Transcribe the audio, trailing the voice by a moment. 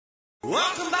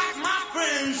Welcome back, my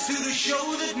friends, to the show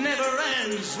that never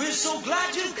ends. We're so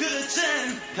glad you could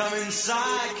attend. Come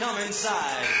inside, come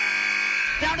inside.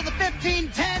 Down to the 15,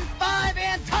 10, 5,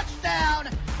 and touchdown,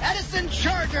 Edison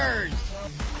Chargers.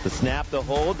 The snap, the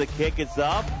hold, the kick is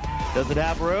up. Does it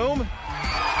have room?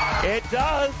 It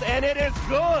does, and it is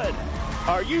good.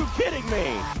 Are you kidding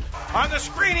me? On the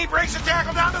screen, he breaks a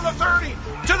tackle down to the 30,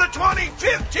 to the 20,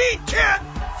 15, 10,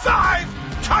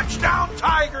 5, touchdown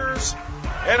Tigers.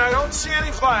 And I don't see any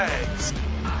flags.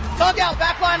 Dug out,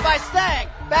 back line by Stang.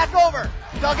 Back over.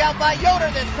 Dug out by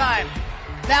Yoder this time.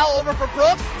 Now over for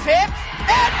Brooks. Tipped.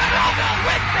 And Monroeville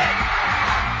wins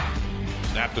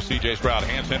it. Snap to C.J. Stroud.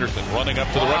 Hands Henderson running up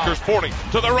to the Rutgers 40,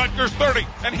 to the Rutgers 30.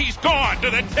 And he's gone to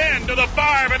the 10, to the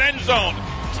 5, and end zone.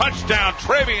 Touchdown,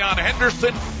 Travion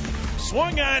Henderson.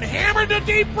 Swung on, hammered to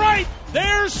deep right.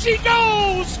 There she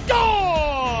goes.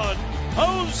 Gone.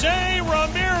 Jose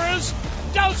Ramirez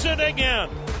does it again.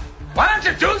 Why don't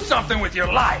you do something with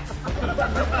your life?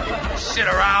 Sit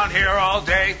around here all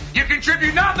day. You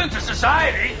contribute nothing to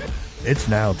society. It's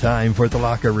now time for the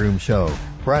Locker Room Show.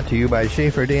 Brought to you by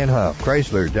Schaefer Danhoff,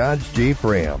 Chrysler, Dodge, Jeep,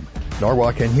 Ram,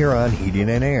 Norwalk and Huron Heating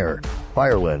and Air,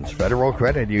 Firelands Federal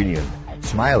Credit Union,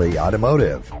 Smiley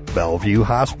Automotive, Bellevue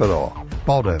Hospital,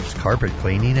 Baldov's Carpet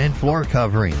Cleaning and Floor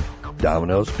Covering,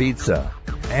 Domino's Pizza,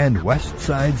 and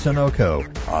Westside Sunoco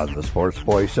on the sports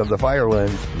voice of the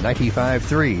Firelands,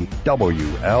 95.3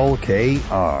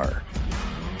 WLKR.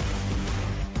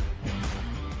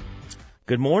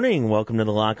 Good morning. Welcome to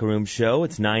the Locker Room Show.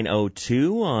 It's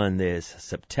 9:02 on this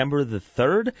September the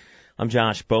 3rd. I'm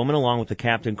Josh Bowman along with the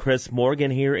Captain Chris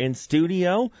Morgan here in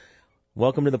studio.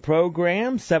 Welcome to the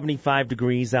program. 75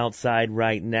 degrees outside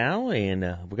right now, and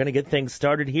we're going to get things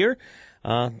started here.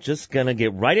 Just going to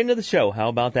get right into the show. How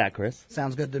about that, Chris?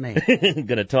 Sounds good to me.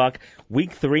 Going to talk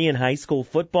week 3 in high school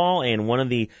football, and one of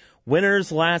the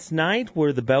winners last night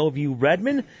were the Bellevue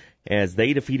Redmen as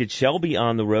they defeated Shelby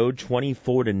on the road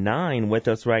 24-9. With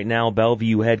us right now,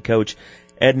 Bellevue head coach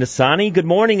Ed Nasonti. Good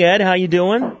morning, Ed. How you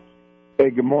doing?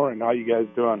 Hey, good morning. How you guys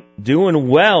doing? Doing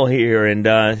well here, and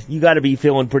you got to be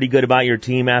feeling pretty good about your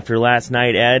team after last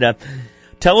night, Ed.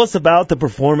 Tell us about the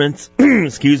performance,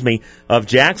 of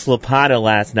Jax Lapata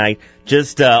last night,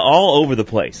 just all over the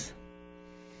place.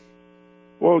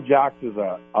 Well, Jax is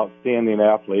an outstanding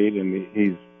athlete, and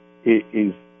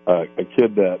he's a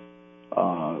kid that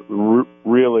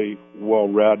really well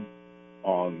read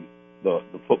on the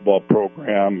football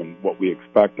program and what we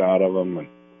expect out of him,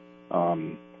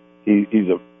 and he's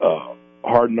a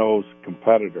hard-nosed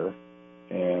competitor,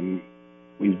 and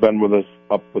he's been with us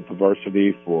up with the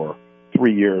varsity for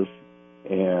 3 years,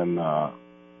 and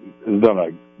has done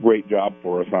a great job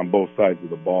for us on both sides of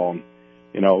the ball. And,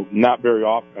 you know, not very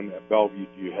often at Bellevue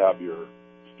do you have your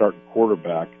starting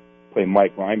quarterback play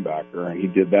Mike linebacker, and he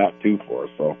did that too for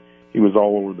us. So he was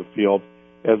all over the field.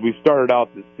 As we started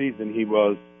out this season, he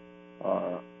was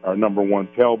our number one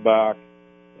tailback,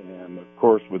 and of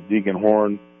course with Deegan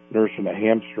Horn nursing a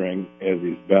hamstring as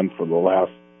he's been for the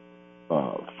last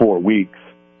 4 weeks,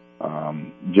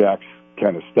 Jax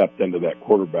kind of stepped into that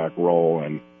quarterback role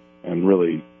and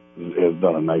really has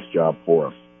done a nice job for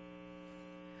us.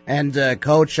 And,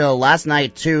 Coach, last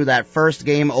night, too, that first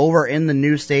game over in the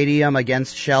new stadium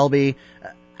against Shelby,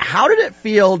 how did it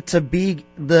feel to be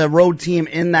the road team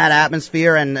in that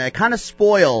atmosphere and kind of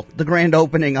spoil the grand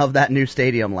opening of that new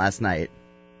stadium last night?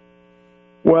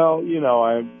 Well, you know,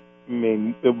 I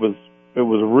mean, it was a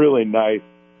really nice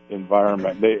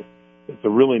environment. It's a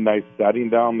really nice setting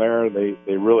down there. They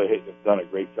really have done a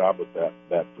great job with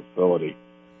that facility.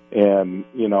 And,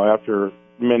 you know, after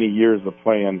many years of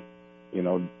playing, you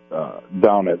know,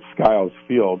 down at Skiles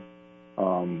Field,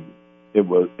 it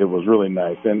was really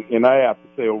nice. And I have to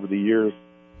say, over the years,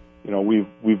 you know,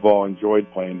 we've all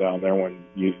enjoyed playing down there when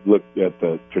you look at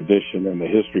the tradition and the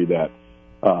history that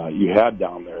you had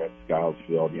down there at Skiles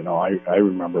Field. You know, I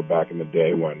remember back in the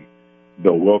day when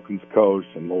Bill Wilkins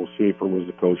coached and Lowell Schaefer was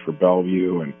the coach for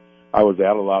Bellevue, and I was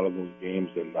at a lot of those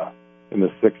games in the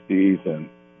 60s and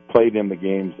played in the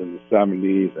games in the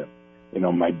 70s. And, you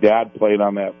know, my dad played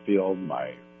on that field,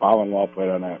 my father-in-law played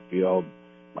on that field,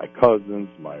 my cousins,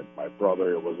 my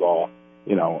brother, it was all,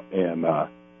 you know, and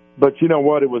but you know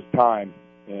what, it was time,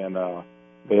 and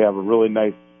they have a really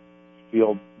nice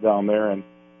field down there, and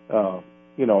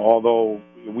you know, although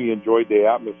we enjoyed the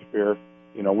atmosphere,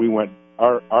 you know, we went,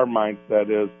 our mindset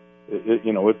is,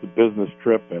 you know, it's a business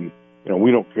trip, and, you know, we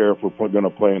don't care if we're going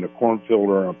to play in a cornfield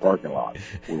or in a parking lot.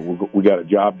 We got a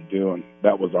job to do, and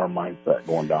that was our mindset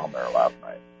going down there last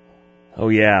night. Oh,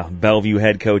 yeah. Bellevue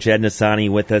head coach Ed Nasonti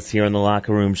with us here on the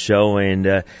Locker Room Show,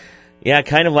 and Yeah,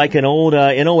 kind of like an old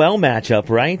NOL matchup,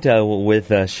 right?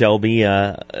 With Shelby.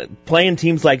 Playing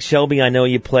teams like Shelby, I know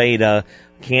you played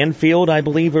Canfield, I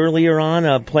believe, earlier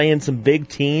on, playing some big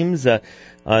teams.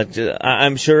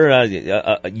 I'm sure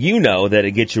you know that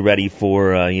it gets you ready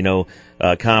for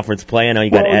conference play. I know you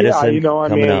got Edison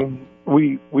coming up.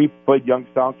 We played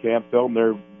Youngstown, Canfield,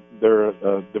 and they're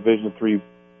a Division III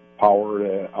power.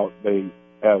 They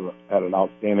had an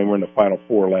outstanding. We're in the Final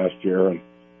Four last year, and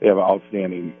they have an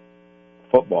outstanding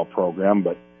football program.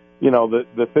 But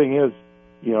the thing is,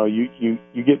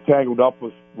 you get tangled up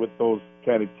with those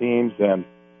kind of teams, and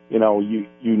you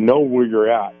know where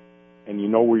you're at, and you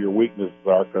know where your weaknesses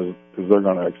are because they're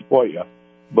going to exploit you.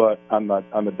 But on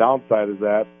the downside of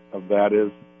that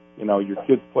is, your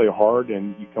kids play hard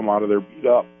and you come out of there beat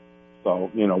up. So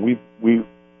we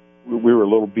were a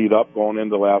little beat up going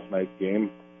into last night's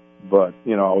game, but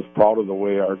I was proud of the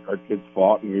way our kids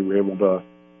fought, and we were able to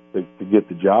get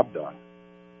the job done.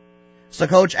 So,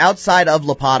 Coach, outside of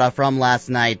Lapata from last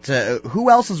night, who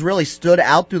else has really stood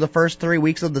out through the first 3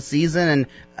 weeks of the season,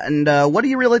 and what do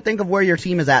you really think of where your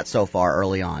team is at so far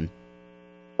early on?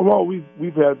 Well,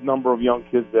 we've had a number of young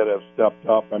kids that have stepped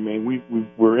up. I mean,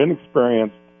 we're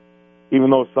inexperienced, even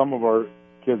though some of our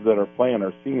kids that are playing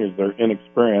are seniors, they're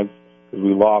inexperienced because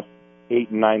we lost 8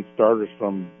 and 9 starters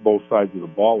from both sides of the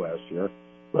ball last year.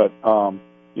 But,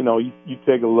 you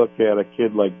take a look at a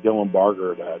kid like Dylan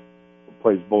Barger that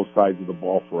plays both sides of the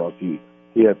ball for us. He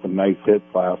had some nice hits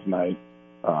last night.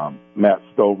 Matt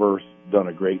Stover's done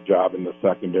a great job in the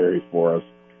secondary for us.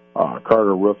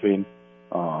 Carter Roofing,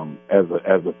 as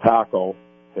a tackle,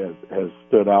 has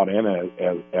stood out in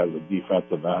as a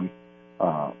defensive end,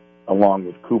 along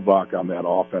with Kubak on that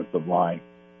offensive line.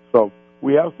 So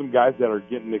we have some guys that are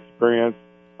getting experience.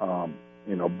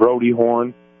 Brody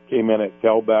Horn came in at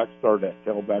tailback, started at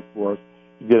tailback for us.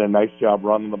 He did a nice job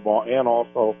running the ball and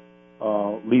also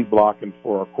lead blocking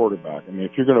for our quarterback. I mean,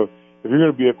 if you're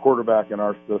gonna be a quarterback in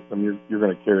our system, you're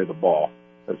gonna carry the ball.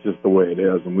 That's just the way it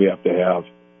is, and we have to have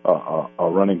a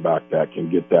running back that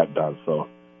can get that done. So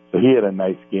he had a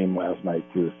nice game last night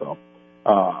too. So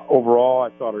overall, I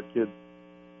thought our kids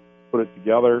put it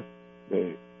together.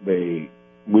 We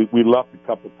left a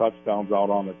couple touchdowns out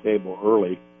on the table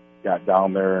early, got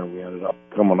down there, and we ended up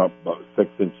coming up about 6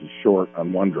 inches short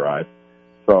on one drive.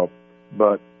 So,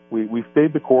 but we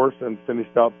stayed the course and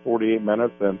finished out 48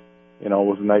 minutes, and it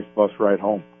was a nice bus ride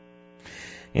home.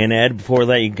 And Ed, before I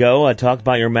let you go, talk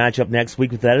about your matchup next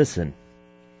week with Edison.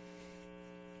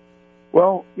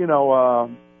 Well,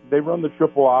 they run the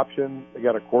triple option. They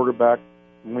got a quarterback.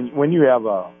 When you have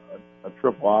a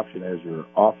triple option as your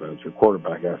offense, your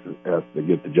quarterback has to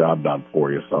get the job done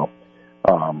for you. So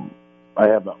I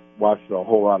haven't watched a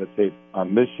whole lot of tape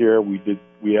on this year. We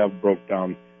have broke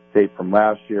down tape from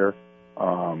last year.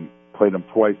 Played them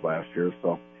twice last year,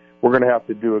 so we're going to have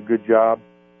to do a good job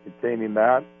containing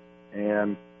that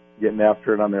and getting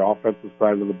after it on the offensive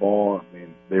side of the ball. I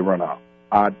mean, they run a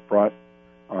odd front.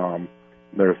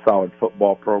 They're a solid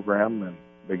football program, and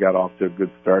they got off to a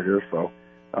good start here, so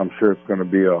I'm sure it's going to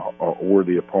be a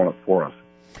worthy opponent for us.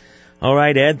 All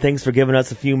right, Ed, thanks for giving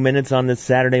us a few minutes on this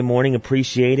Saturday morning.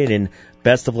 Appreciate it, and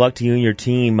best of luck to you and your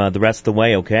team the rest of the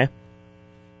way, okay?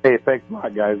 Hey, thanks a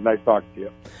lot, guys. Nice talking to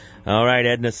you. All right,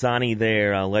 Ed Nasonti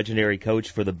there, legendary coach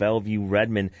for the Bellevue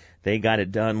Redmen. They got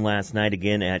it done last night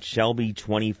again at Shelby,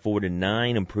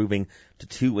 24-9, improving to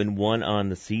 2-1 on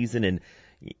the season. And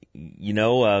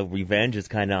revenge is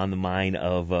kind of on the mind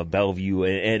of Bellevue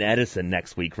and Edison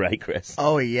next week, right, Chris?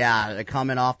 Oh, yeah.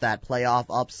 Coming off that playoff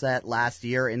upset last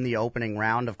year in the opening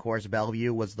round, of course,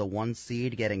 Bellevue was the 1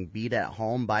 seed getting beat at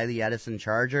home by the Edison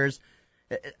Chargers.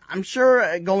 I'm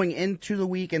sure going into the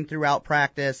week and throughout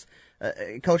practice,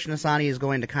 Coach Nasonti is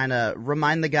going to kind of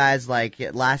remind the guys, like,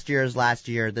 last year is last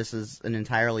year. This is an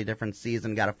entirely different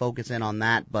season. Got to focus in on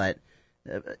that. But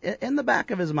in the back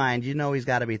of his mind, he's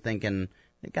got to be thinking,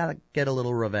 got to get a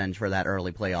little revenge for that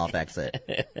early playoff exit.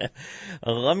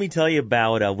 Let me tell you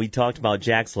about, we talked about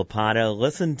Jax Lapata.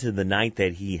 Listen to the night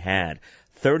that he had.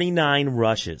 39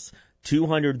 rushes,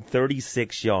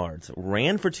 236 yards,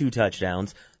 ran for 2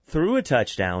 touchdowns, threw a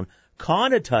touchdown,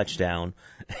 caught a touchdown,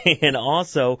 and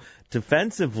also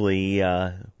defensively,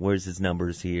 where's his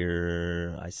numbers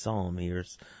here? I saw them here.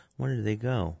 Where did they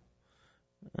go?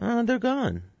 They're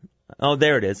gone. Oh,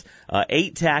 there it is.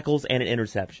 8 tackles and an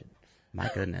interception. My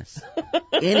goodness.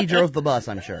 And he drove the bus,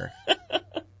 I'm sure.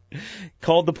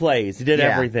 Called the plays. He did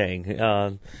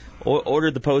everything.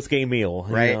 ordered the post-game meal,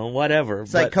 right? Whatever.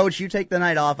 It's like, Coach, you take the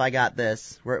night off. I got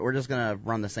this. We're just going to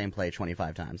run the same play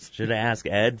 25 times. Should ask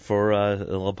Ed for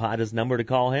Lapata's number to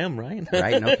call him, right?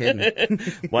 Right, no kidding.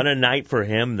 What a night for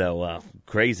him, though.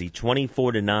 Crazy.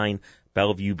 24-9,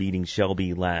 Bellevue beating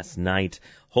Shelby last night.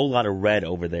 Whole lot of red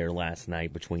over there last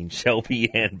night between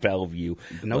Shelby and Bellevue.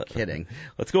 No kidding.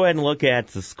 Let's go ahead and look at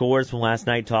the scores from last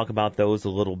night, talk about those a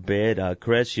little bit.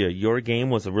 Chris, your game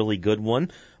was a really good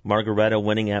one. Margaretta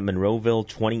winning at Monroeville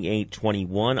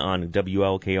 28-21 on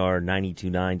WLKR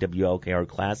 92.9 WLKR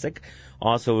Classic.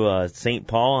 Also, St.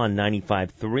 Paul on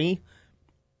 95.3.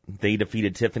 They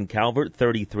defeated Tiffin Calvert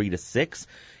 33-6.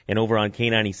 And over on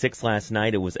K96 last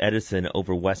night, it was Edison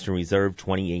over Western Reserve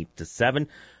 28-7.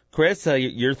 Chris,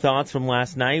 your thoughts from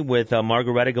last night with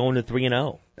Margaretta going to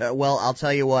 3-0? Well, I'll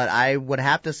tell you what, I would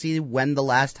have to see when the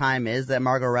last time is that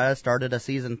Margaretta started a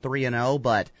season 3-0,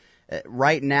 but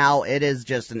right now it is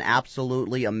just an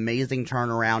absolutely amazing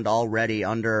turnaround already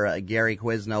under Gary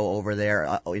Quizno over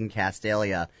there in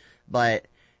Castalia. But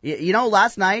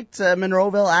last night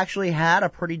Monroeville actually had a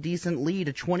pretty decent lead,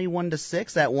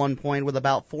 21-6 at one point with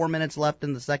about 4 minutes left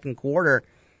in the second quarter,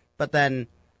 but then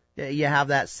you have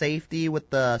that safety with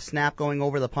the snap going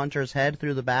over the puncher's head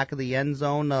through the back of the end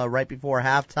zone right before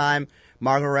halftime.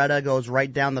 Margaretta goes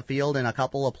right down the field in a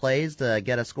couple of plays to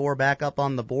get a score back up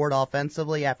on the board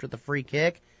offensively after the free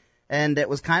kick. And it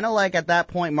was kind of like at that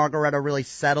point Margaretta really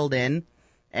settled in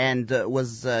and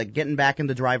was getting back in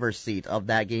the driver's seat of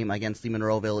that game against the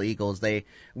Monroeville Eagles. They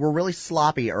were really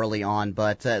sloppy early on,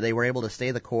 but they were able to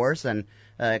stay the course, and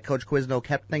Coach Quizno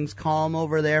kept things calm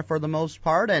over there for the most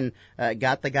part and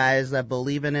got the guys that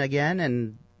believe in it again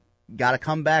and got a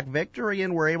comeback victory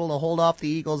and were able to hold off the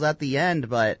Eagles at the end.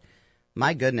 But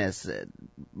my goodness,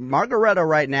 Margaretta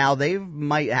right now, they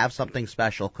might have something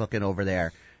special cooking over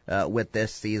there with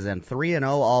this season. 3-0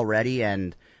 already,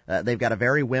 and they've got a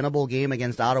very winnable game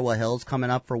against Ottawa Hills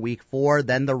coming up for Week 4.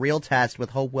 Then the real test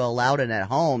with Hopewell Loudon at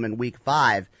home in Week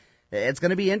 5. It's going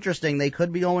to be interesting. They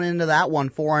could be going into that one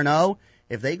 4-0.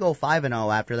 If they go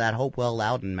 5-0 after that Hopewell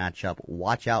Loudon matchup,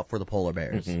 watch out for the Polar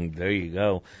Bears. There you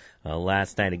go.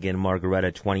 Last night again,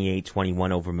 Margaretta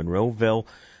 28-21 over Monroeville.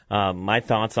 My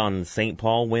thoughts on the St.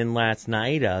 Paul win last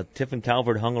night. Tiffin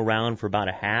Calvert hung around for about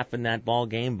a half in that ball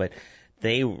game, but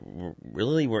they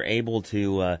really were able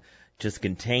to just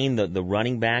contain the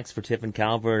running backs for Tiffin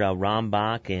Calvert,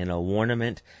 Rombach and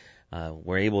Warnament.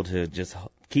 Were able to just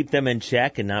keep them in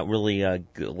check and not really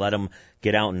let them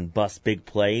get out and bust big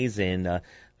plays, and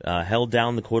held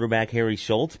down the quarterback Harry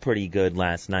Schultz pretty good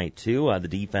last night too. The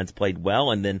defense played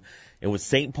well, and then it was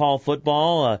St. Paul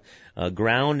football,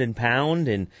 ground and pound,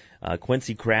 and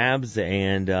Quincy Krabs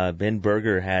and Ben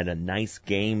Berger had a nice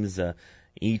games,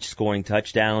 each scoring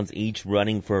touchdowns, each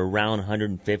running for around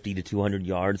 150 to 200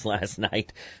 yards last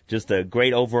night. Just a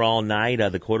great overall night.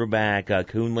 The quarterback,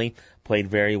 Coonley, played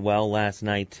very well last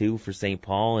night, too, for St.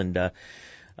 Paul. And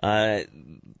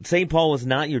St. Paul was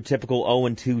not your typical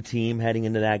 0-2 team heading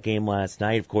into that game last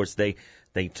night. Of course, they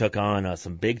took on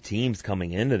some big teams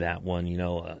coming into that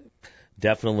one,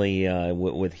 definitely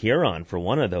with Huron for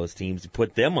one of those teams.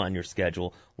 Put them on your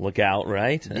schedule. Look out,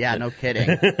 right? Yeah, no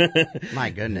kidding.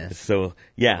 My goodness. So,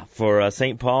 yeah, for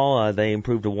St. Paul, they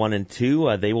improved to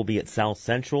 1-2. They will be at South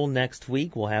Central next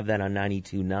week. We'll have that on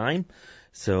 92.9.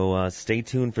 So stay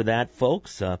tuned for that,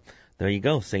 folks. There you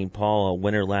go, St. Paul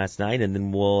winner last night. And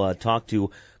then we'll talk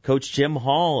to Coach Jim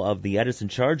Hall of the Edison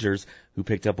Chargers, who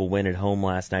picked up a win at home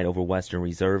last night over Western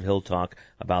Reserve. He'll talk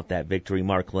about that victory.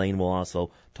 Mark Lane will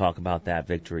also talk about that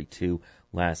victory, too,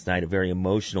 last night. A very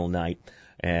emotional night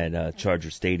at Charger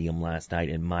Stadium last night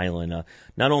in Milan.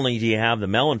 Not only do you have the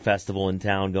Melon Festival in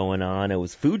town going on, it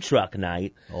was food truck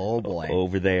night. Oh, boy.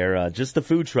 Over there. Just the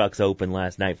food trucks open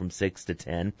last night from 6 to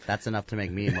 10. That's enough to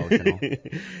make me emotional.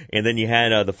 And then you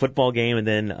had the football game and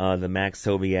then the Max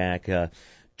Sobiak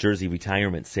jersey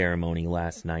retirement ceremony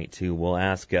last night, too. We'll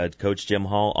ask Coach Jim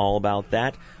Hall all about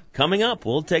that. Coming up,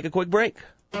 we'll take a quick break.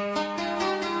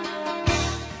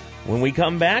 When we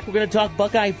come back, we're going to talk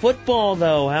Buckeye football,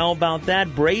 though. How about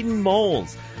that? Braden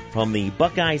Moles from the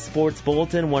Buckeye Sports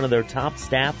Bulletin, one of their top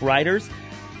staff writers.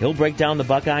 He'll break down the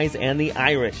Buckeyes and the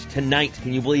Irish tonight.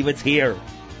 Can you believe it's here?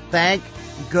 Thank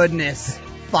goodness.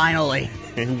 Finally.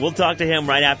 And we'll talk to him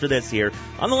right after this here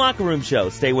on the Locker Room Show.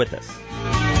 Stay with us.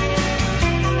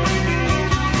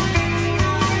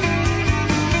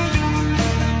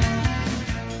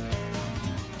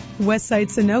 Westside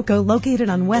Sunoco, located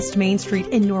on West Main Street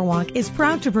in Norwalk, is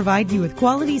proud to provide you with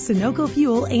quality Sunoco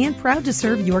fuel and proud to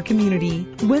serve your community.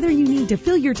 Whether you need to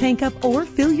fill your tank up or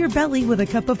fill your belly with a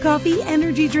cup of coffee,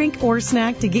 energy drink, or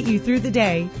snack to get you through the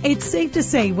day, it's safe to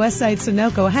say Westside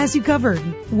Sunoco has you covered.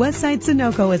 Westside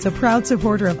Sunoco is a proud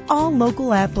supporter of all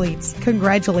local athletes.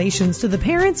 Congratulations to the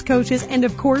parents, coaches, and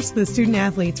of course the student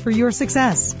athletes for your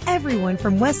success. Everyone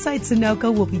from Westside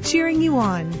Sunoco will be cheering you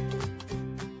on.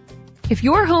 If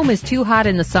your home is too hot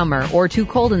in the summer or too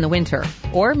cold in the winter,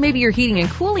 or maybe your heating and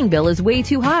cooling bill is way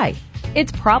too high,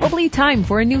 it's probably time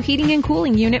for a new heating and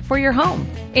cooling unit for your home.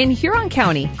 In Huron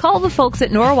County, call the folks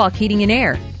at Norwalk Heating and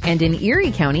Air. And in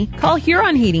Erie County, call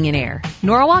Huron Heating and Air.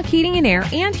 Norwalk Heating and Air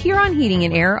and Huron Heating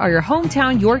and Air are your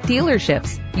hometown York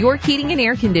dealerships. York Heating and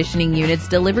Air conditioning units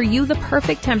deliver you the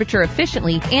perfect temperature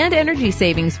efficiently and energy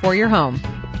savings for your home.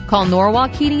 Call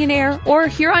Norwalk Heating and Air or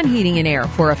Huron Heating and Air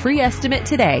for a free estimate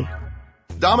today.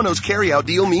 Domino's carry-out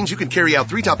deal means you can carry out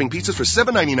 3-topping pizzas for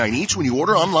 $7.99 each when you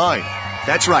order online.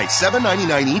 That's right,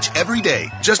 $7.99 each every day.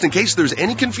 Just in case there's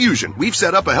any confusion, we've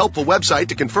set up a helpful website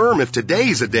to confirm if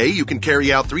today's a day you can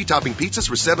carry out 3-topping pizzas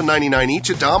for $7.99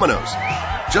 each at Domino's.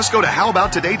 Just go to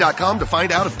howaboutoday.com to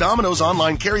find out if Domino's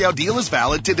online carry-out deal is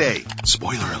valid today.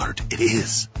 Spoiler alert, it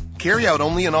is. Carry out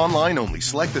only and online only.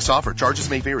 Select this offer. Charges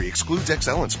may vary. Excludes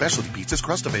XL and specialty pizzas.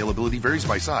 Crust availability varies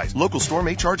by size. Local store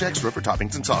may charge extra for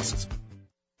toppings and sauces.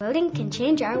 Voting can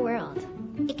change our world.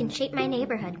 It can shape my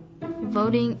neighborhood.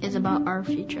 Voting is about our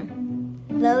future.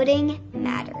 Voting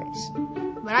matters.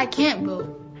 But I can't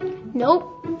vote.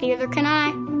 Nope, neither can I.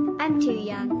 I'm too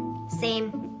young.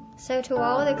 Same. So to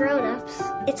all the grown-ups,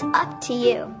 it's up to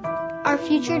you. Our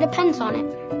future depends on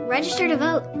it. Register to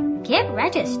vote. Get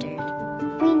registered.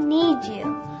 We need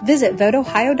you. Visit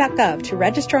voteohio.gov to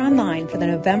register online for the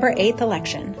November 8th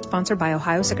election. Sponsored by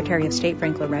Ohio Secretary of State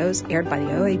Frank LaRose, aired by the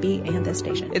OAB and this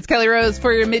station. It's Kelly Rose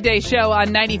for your midday show on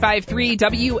 95.3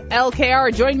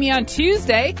 WLKR. Join me on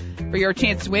Tuesday for your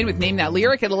chance to win with Name That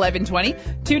Lyric at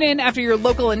 11:20. Tune in after your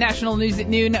local and national news at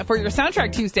noon for your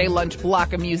Soundtrack Tuesday lunch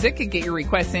block of music. Get your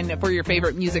requests in for your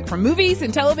favorite music from movies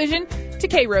and television to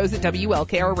krose at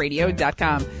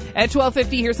WLKRradio.com. At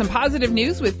 12:50, here's some positive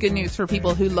news with good news for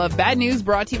people who love bad news,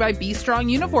 brought to you by Be Strong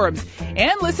Uniforms.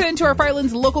 And listen to our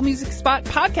Firelands Local Music Spot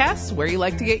podcast, where you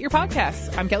like to get your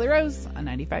podcasts. I'm Kelly Rose on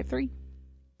 95.3.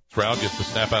 Stroud gets the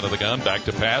snap out of the gun, back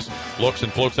to pass, looks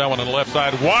and floats that one on the left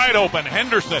side, wide open,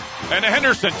 Henderson, and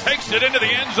Henderson takes it into the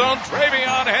end zone.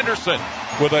 Travion Henderson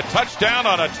with a touchdown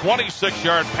on a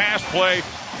 26-yard pass play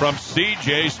from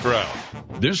C.J. Stroud.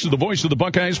 This is the voice of the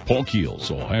Buckeyes, Paul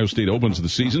Keels. Ohio State opens the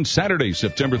season Saturday,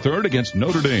 September 3rd against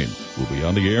Notre Dame. We'll be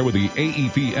on the air with the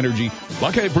AEP Energy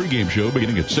Buckeye pregame show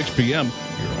beginning at 6 p.m.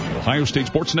 here on the Ohio State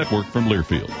Sports Network from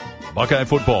Learfield. Buckeye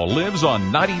football lives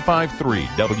on 95.3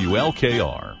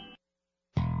 WLKR.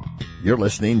 You're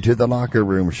listening to The Locker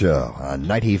Room Show on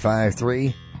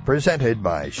 95.3, presented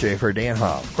by Schaefer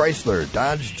Danhoff, Chrysler,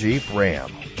 Dodge, Jeep,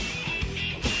 Ram.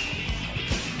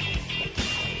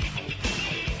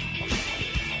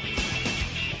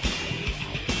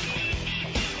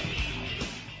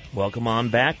 Welcome on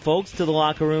back, folks, to The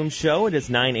Locker Room Show. It is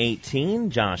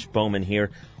 9:18. Josh Bowman here,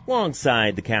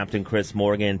 alongside the captain, Chris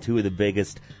Morgan, two of the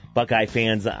biggest Buckeye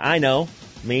fans I know,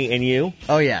 me and you.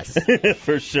 Oh, yes.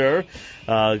 For sure.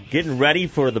 Getting ready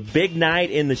for the big night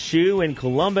in the shoe in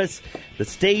Columbus. The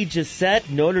stage is set.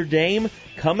 Notre Dame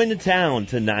coming to town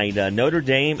tonight. Notre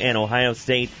Dame and Ohio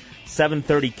State,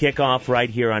 7:30 kickoff right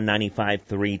here on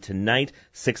 95.3 tonight.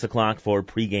 6 o'clock for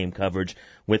pregame coverage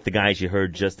with the guys you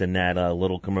heard just in that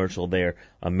little commercial there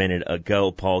a minute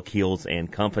ago, Paul Keels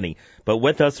and company. But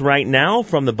with us right now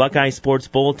from the Buckeye Sports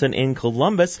Bulletin in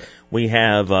Columbus, we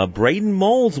have Braden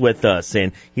Moles with us,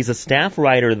 and he's a staff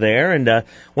writer there, and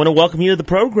want to welcome you to the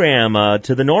program,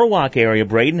 to the Norwalk area.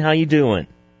 Braden, how you doing?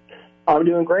 I'm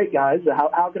doing great, guys.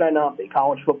 How could I not be?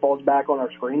 College football is back on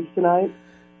our screens tonight.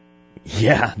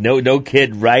 Yeah, no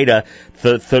kid, right?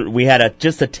 We had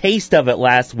just a taste of it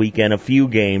last weekend, a few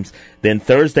games. Then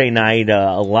Thursday night,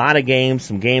 a lot of games,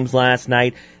 some games last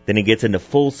night. Then it gets into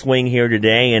full swing here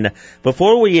today. And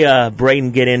before we, Braden,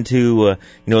 get into,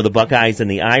 the Buckeyes and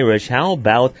the Irish, how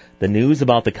about the news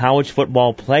about the college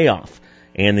football playoff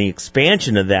and the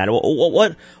expansion of that?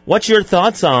 What's your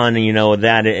thoughts on,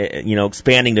 that,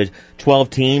 expanding to 12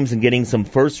 teams and getting some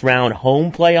first round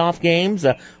home playoff games?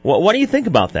 What do you think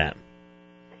about that?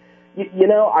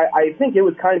 I think it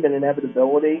was kind of an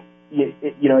inevitability.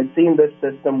 It seemed this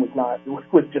system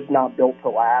was just not built to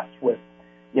last with,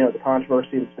 the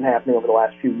controversy that's been happening over the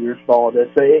last few years with all of this.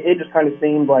 So it just kind of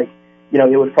seemed like, it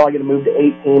was probably going to move to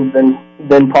 8 teams,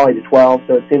 then probably to 12.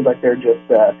 So it seems like they're just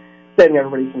saving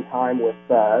everybody some time with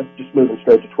just moving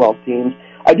straight to 12 teams.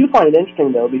 I do find it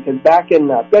interesting, though, because back in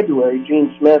February,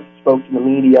 Gene Smith spoke to the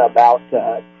media about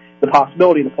the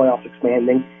possibility of the playoffs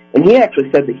expanding, and he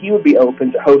actually said that he would be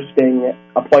open to hosting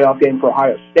a playoff game for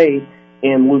Ohio State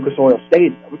in Lucas Oil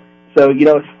Stadium. So,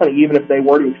 it's funny, even if they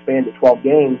were to expand to 12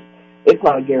 games, it's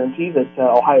not a guarantee that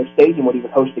Ohio Stadium would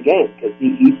even host a game, because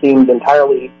he seemed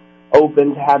entirely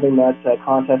open to having that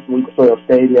contest in Lucas Oil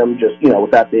Stadium, just,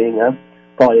 with that being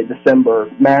probably a December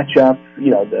matchup,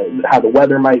 how the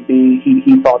weather might be.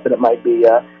 He thought that it might be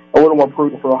a little more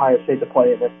prudent for Ohio State to play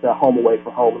it at home away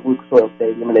from home at Lucas Oil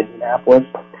Stadium in Indianapolis.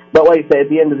 But like I say, at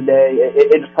the end of the day,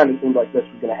 it just kind of seemed like this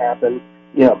was going to happen,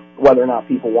 whether or not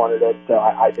people wanted it. So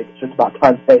I think it's just about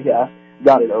time they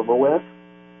got it over with.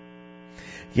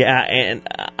 Yeah, and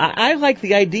I like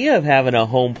the idea of having a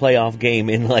home playoff game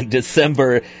in like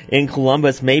December in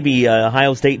Columbus, maybe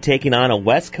Ohio State taking on a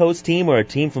West Coast team or a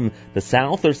team from the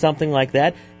South or something like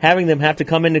that. Having them have to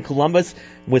come into Columbus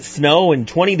with snow and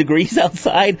 20 degrees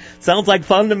outside sounds like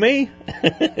fun to me,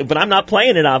 but I'm not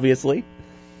playing it, obviously.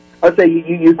 I'd say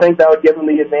you think that would give them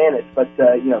the advantage, but,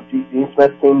 Gene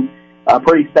Smith seemed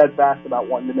pretty steadfast about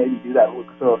wanting to maybe do that at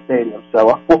Lucas Oil Stadium,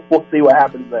 so we'll see what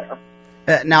happens there.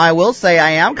 Now, I will say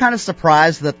I am kind of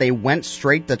surprised that they went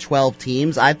straight to 12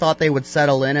 teams. I thought they would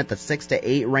settle in at the 6 to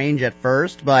 8 range at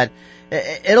first, but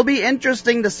it'll be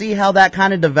interesting to see how that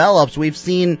kind of develops. We've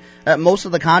seen most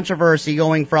of the controversy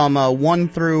going from 1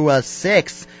 through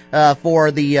 6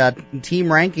 for the team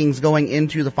rankings going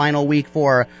into the final week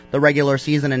for the regular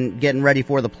season and getting ready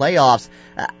for the playoffs.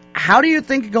 How do you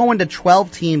think going to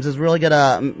 12 teams is really going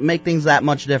to make things that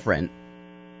much different?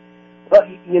 But,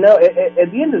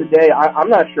 at the end of the day, I'm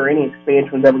not sure any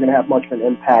expansion is ever going to have much of an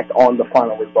impact on the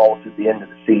final results at the end of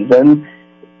the season.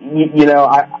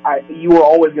 You were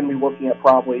always going to be looking at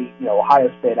probably,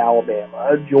 Ohio State,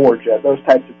 Alabama, Georgia, those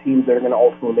types of teams that are going to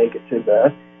ultimately make it to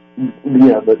the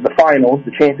finals,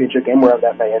 the championship game, wherever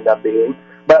that may end up being.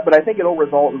 But I think it'll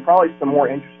result in probably some more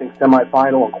interesting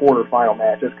semifinal and quarterfinal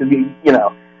matches because,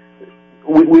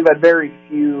 we've had very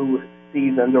few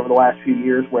seasons over the last few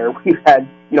years where we've had,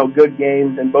 good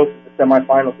games in both the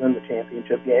semifinals and the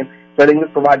championship game. So I think this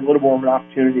provides a little more of an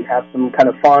opportunity to have some kind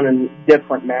of fun and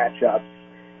different matchups,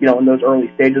 in those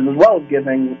early stages, as well as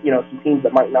giving, some teams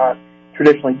that might not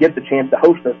traditionally get the chance to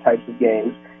host those types of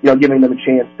games, giving them a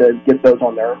chance to get those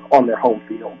on their home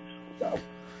fields. So.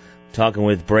 Talking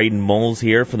with Braden Moles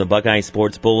here from the Buckeye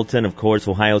Sports Bulletin. Of course,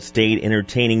 Ohio State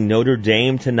entertaining Notre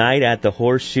Dame tonight at the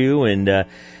Horseshoe, and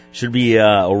should be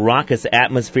a raucous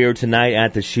atmosphere tonight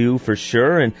at the Shoe for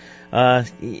sure. And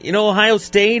Ohio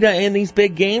State in these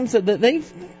big games,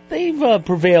 they've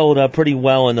prevailed pretty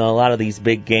well in a lot of these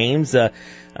big games.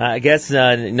 I guess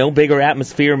no bigger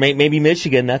atmosphere. Maybe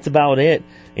Michigan. That's about it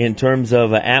in terms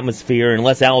of atmosphere,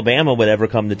 unless Alabama would ever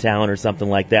come to town or something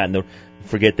like that. And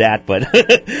forget that. But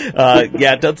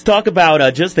yeah, let's talk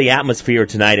about just the atmosphere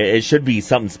tonight. It should be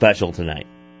something special tonight.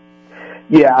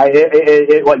 Yeah,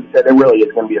 it like you said, it really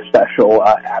is going to be a special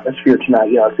atmosphere tonight.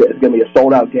 It's going to be a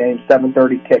sold-out game,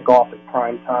 7:30 kickoff at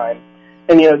prime time.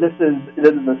 And, this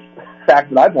is a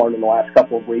fact that I've learned in the last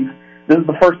couple of weeks. This is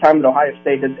the first time that Ohio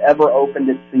State has ever opened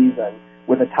its season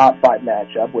with a top 5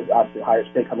 matchup, with obviously Ohio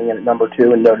State coming in at number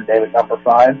 2 and Notre Dame at number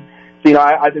 5. So,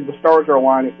 I think the stars are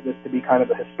aligning for this to be kind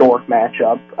of a historic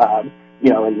matchup,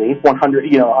 in the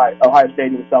 100, Ohio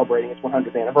State is celebrating its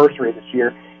 100th anniversary this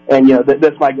year. And,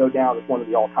 this might go down as one of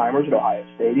the all-timers at Ohio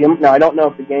Stadium. Now, I don't know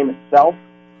if the game itself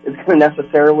is going to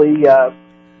necessarily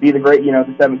be the great,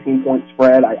 the 17-point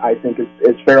spread. I think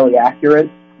it's fairly accurate.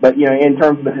 But, in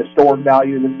terms of the historic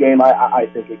value of this game, I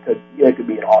think it could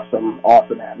be an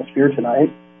awesome atmosphere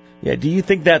tonight. Yeah, do you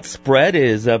think that spread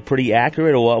is pretty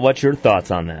accurate, or what's your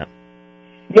thoughts on that?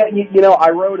 Yeah, I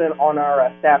wrote it on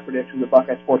our staff predictions at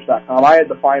BuckeyeSports.com. I had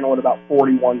the final at about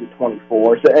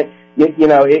 41-24. So,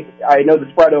 I know the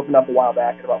spread opened up a while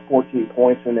back at about 14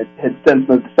 points, and it had since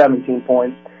moved to 17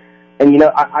 points. And,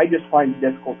 I just find it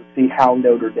difficult to see how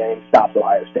Notre Dame stops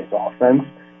Ohio State's offense.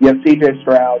 You have C.J.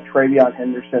 Stroud, Travion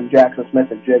Henderson, Jackson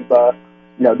Smith, and Jigba.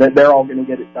 They're all going to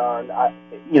get it done.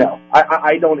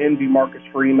 I don't envy Marcus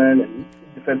Freeman and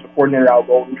defensive coordinator Al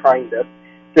Golden trying to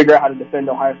figure out how to defend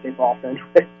Ohio State's offense,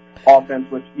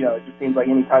 which, it just seems like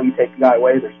any time you take the guy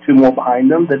away, there's 2 more behind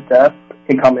them that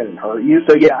can come in and hurt you.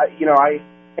 So, yeah,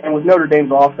 and with Notre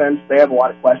Dame's offense, they have a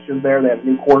lot of questions there. They have a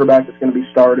new quarterback that's going to be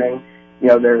starting.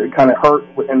 They're kind of hurt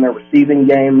in their receiving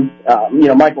game.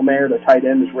 Michael Mayer, their tight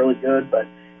end, is really good, but,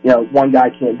 one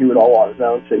guy can't do it all on his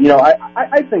own. So,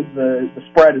 I think the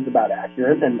spread is about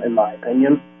accurate in my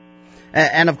opinion.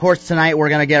 And of course, tonight we're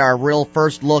going to get our real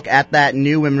first look at that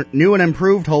new and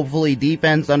improved, hopefully,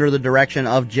 defense under the direction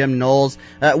of Jim Knowles.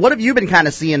 What have you been kind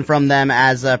of seeing from them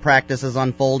as practice has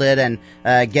unfolded and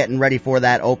getting ready for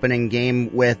that opening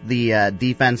game with the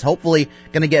defense? Hopefully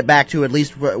going to get back to at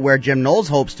least where Jim Knowles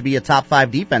hopes to be a top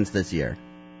 5 defense this year.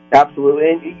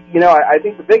 Absolutely. And, I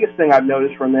think the biggest thing I've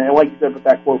noticed from them, and like you said with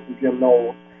that quote from Jim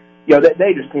Knowles,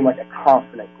 they just seem like a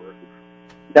confident group.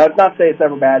 Now, it's not to say it's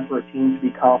ever bad for a team to be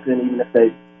confident, even if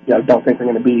they don't think they're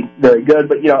going to be very good.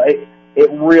 But, it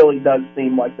really does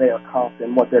seem like they are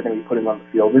confident in what they're going to be putting on the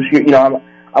field. This year,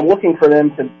 I'm looking for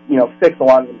them to, fix a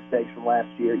lot of the mistakes from last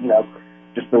year.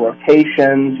 Just the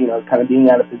rotations, kind of being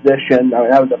out of position. I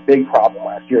mean, that was a big problem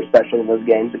last year, especially in those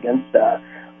games against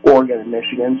Oregon and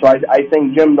Michigan. So I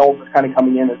think Jim Knowles is kind of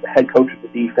coming in as the head coach of the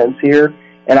defense here,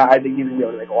 and I think he's going to be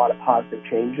able to make a lot of positive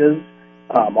changes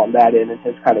on that end in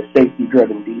his kind of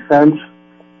safety-driven defense.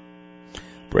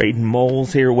 Braden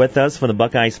Moles here with us from the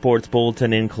Buckeye Sports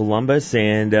Bulletin in Columbus.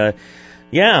 And, the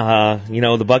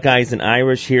Buckeyes and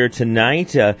Irish here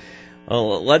tonight.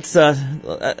 Let's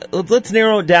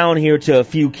narrow it down here to a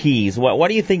few keys. What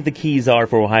do you think the keys are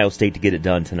for Ohio State to get it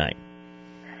done tonight?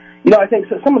 I think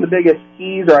some of the biggest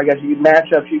keys, or I guess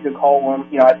matchups you could call them,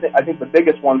 I think the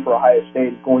biggest one for Ohio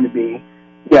State is going to be,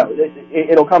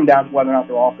 it'll come down to whether or not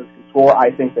their offense can score.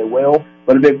 I think they will.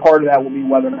 But a big part of that will be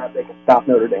whether or not they can stop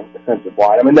Notre Dame's defensive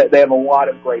line. I mean, they have a lot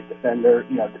of great defenders,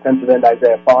 defensive end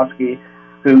Isaiah Foskey,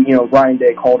 who, Ryan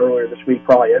Day called earlier this week,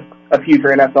 probably a future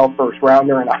NFL first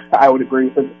rounder, and I would agree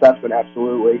with his assessment,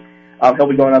 absolutely. He'll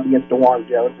be going up against DeJuan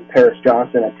Jones and Paris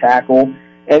Johnson at tackle.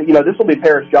 And, this will be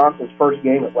Paris Johnson's first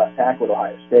game at left tackle at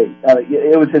Ohio State.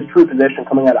 It was his true position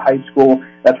coming out of high school.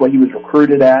 That's what he was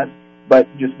recruited at. But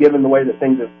just given the way that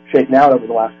things have shaken out over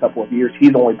the last couple of years,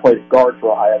 he's only played at guard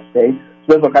for Ohio State.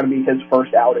 So this will kind of be his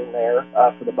first outing there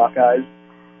for the Buckeyes.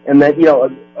 And then,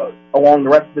 along the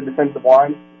rest of the defensive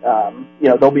line,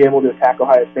 they'll be able to attack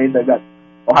Ohio State.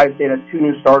 Ohio State has 2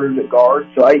 new starters at guard.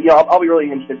 So, I'll be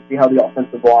really interested to see how the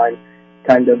offensive line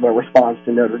kind of responds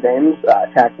to Notre Dame's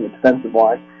attack from the defensive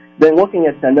line. Then looking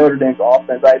at Notre Dame's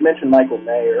offense, I had mentioned Michael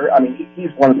Mayer. I mean,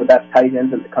 he's one of the best tight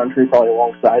ends in the country, probably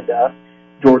alongside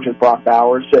Georgia's Brock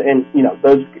Bowers. So, and,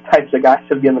 those types of guys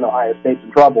have given Ohio State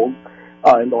some troubles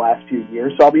in the last few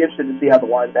years. So I'll be interested to see how the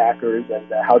linebackers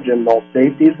and how Jim Knowles'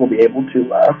 safeties will be able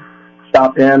to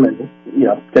stop him and,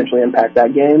 potentially impact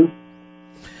that game.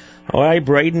 All right,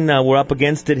 Braden, we're up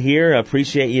against it here.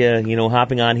 Appreciate you,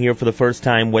 hopping on here for the first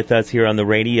time with us here on the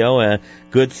radio.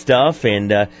 Good stuff,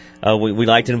 and we'd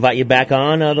like to invite you back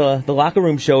on the Locker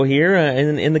Room Show here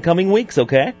in the coming weeks,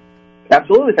 okay?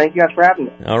 Absolutely. Thank you guys for having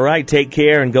me. All right, take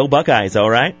care, and go Buckeyes, all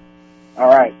right? All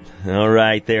right. All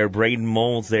right, there, Braden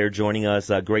Moles there joining us,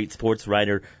 a great sports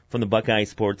writer from the Buckeye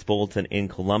Sports Bulletin in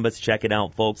Columbus. Check it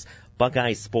out, folks,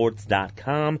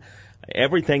 BuckeyeSports.com.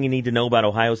 Everything you need to know about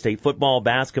Ohio State football,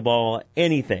 basketball,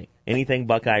 anything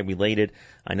Buckeye related.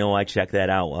 I know I check that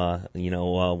out,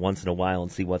 once in a while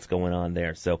and see what's going on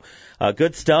there. So,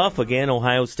 good stuff. Again,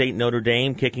 Ohio State, Notre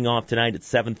Dame kicking off tonight at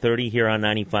 7:30 here on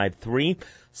 95.3,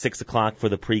 6 o'clock for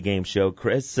the pregame show.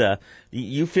 Chris,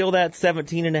 you feel that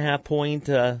 17.5 point,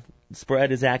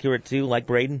 spread is accurate too, like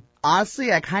Braden?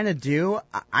 Honestly, I kind of do.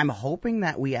 I'm hoping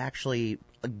that we actually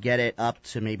get it up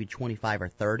to maybe 25 or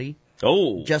 30.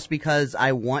 Oh. Just because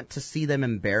I want to see them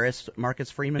embarrass Marcus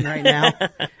Freeman right now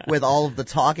with all of the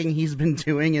talking he's been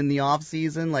doing in the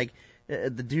offseason. Like,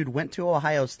 the dude went to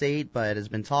Ohio State but has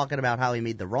been talking about how he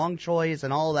made the wrong choice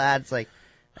and all that. It's like,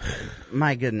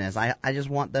 my goodness, I just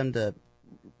want them to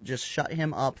just shut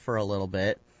him up for a little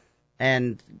bit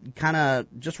and kind of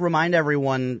just remind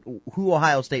everyone who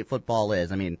Ohio State football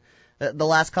is. I mean, the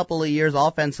last couple of years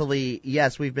offensively,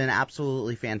 yes, we've been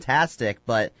absolutely fantastic,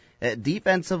 but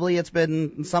defensively it's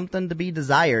been something to be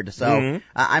desired. So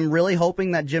I'm really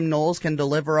hoping that Jim Knowles can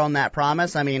deliver on that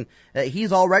promise. I mean,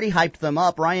 he's already hyped them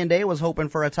up. Ryan Day was hoping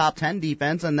for a top 10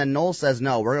 defense, and then Knowles says,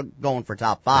 no, we're going for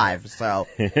top 5. So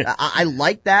I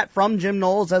like that from Jim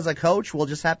Knowles as a coach. We'll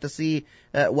just have to see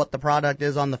what the product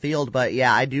is on the field. But,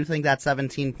 yeah, I do think that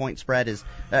 17-point spread is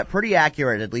pretty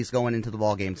accurate, at least going into the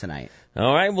ball game tonight.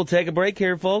 All right, we'll take a break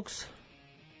here, folks.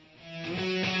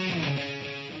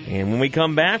 And when we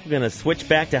come back, we're going to switch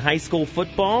back to high school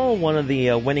football. One of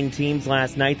the winning teams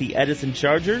last night, the Edison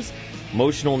Chargers.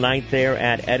 Emotional night there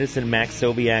at Edison. Max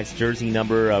Sobiak's jersey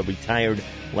number retired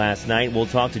last night. We'll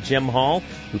talk to Jim Hall,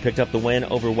 who picked up the win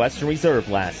over Western Reserve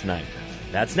last night.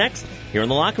 That's next here on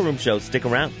the Locker Room Show. Stick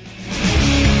around.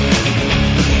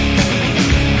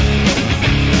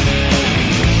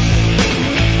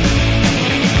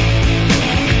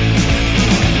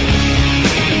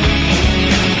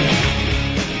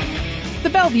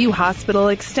 Bellevue Hospital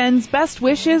extends best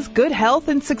wishes, good health,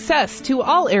 and success to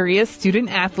all area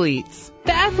student-athletes.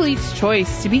 The athlete's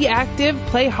choice to be active,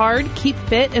 play hard, keep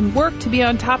fit, and work to be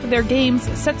on top of their games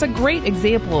sets a great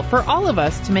example for all of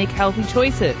us to make healthy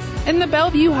choices. And the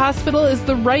Bellevue Hospital is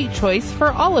the right choice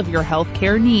for all of your health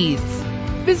care needs.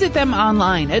 Visit them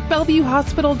online at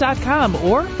bellevuehospital.com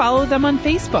or follow them on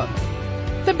Facebook.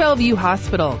 The Bellevue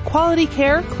Hospital, quality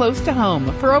care close to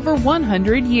home for over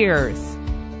 100 years.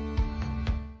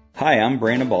 Hi, I'm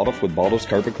Brandon Baldoff with Baldoff's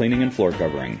Carpet Cleaning and Floor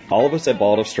Covering. All of us at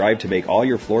Baldoff strive to make all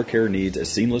your floor care needs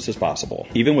as seamless as possible.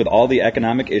 Even with all the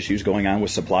economic issues going on with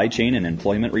supply chain and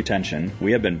employment retention,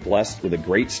 we have been blessed with a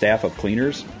great staff of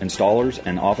cleaners, installers,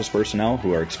 and office personnel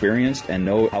who are experienced and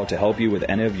know how to help you with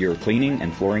any of your cleaning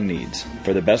and flooring needs.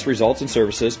 For the best results and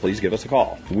services, please give us a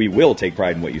call. We will take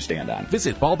pride in what you stand on.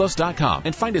 Visit baldoffs.com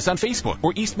and find us on Facebook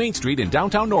or East Main Street in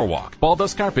downtown Norwalk.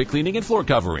 Baldoff's Carpet Cleaning and Floor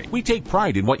Covering. We take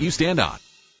pride in what you stand on.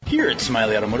 Here at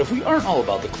Smiley Automotive, we aren't all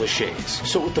about the cliches.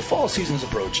 So with the fall seasons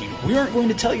approaching, we aren't going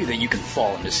to tell you that you can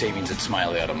fall into savings at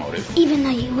Smiley Automotive. Even though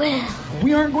you will.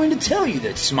 We aren't going to tell you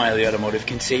that Smiley Automotive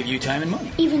can save you time and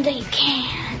money. Even though you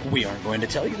can. We aren't going to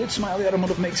tell you that Smiley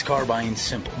Automotive makes car buying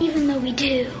simple. Even though we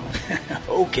do.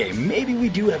 Okay, maybe we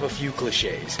do have a few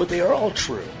cliches, but they are all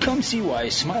true. Come see why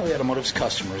Smiley Automotive's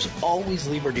customers always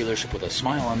leave our dealership with a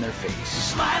smile on their face.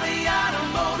 Smiley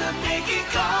Automotive, making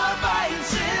car buying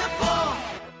simple.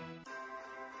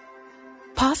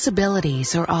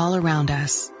 Possibilities are all around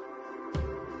us.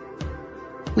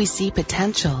 We see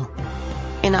potential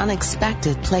in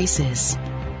unexpected places.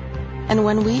 And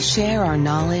when we share our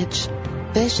knowledge,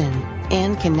 vision,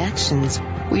 and connections,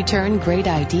 we turn great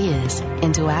ideas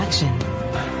into action.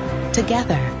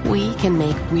 Together, we can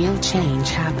make real change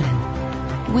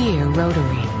happen. We're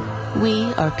Rotary.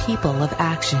 We are people of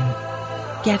action.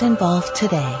 Get involved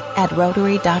today at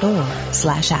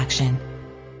Rotary.org/action.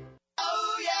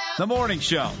 The Morning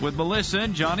Show with Melissa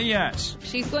and Johnny S.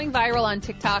 She's going viral on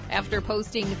TikTok after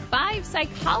posting 5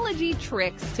 psychology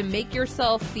tricks to make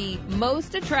yourself the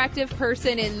most attractive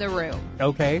person in the room.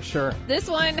 Okay, sure. This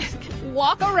one,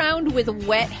 walk around with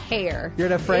wet hair. You're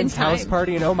at a friend's house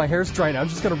party and, oh, my hair's drying. I'm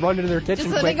just going to run into their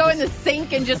kitchen just let me go in the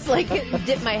sink and just,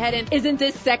 dip my head in. Isn't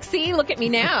this sexy? Look at me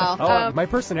now. My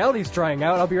personality's drying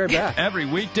out. I'll be right back. Every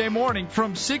weekday morning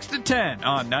from 6 to 10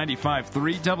 on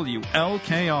 95.3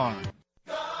 WLKR.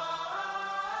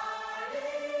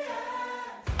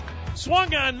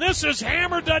 Swung on, this is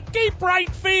hammered to deep right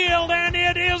field, and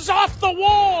it is off the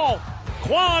wall.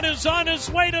 Quan is on his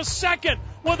way to second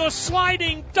with a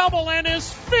sliding double and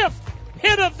his 5th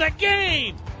hit of the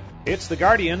game. It's the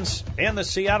Guardians and the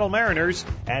Seattle Mariners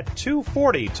at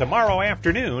 2:40 tomorrow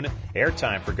afternoon.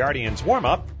 Airtime for Guardians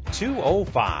warm-up,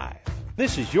 2:05.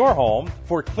 This is your home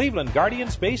for Cleveland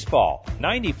Guardians baseball,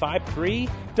 95.3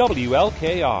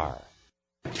 WLKR.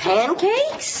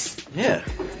 Pancakes? Yeah.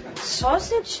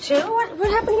 Sausage, too?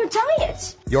 What happened to your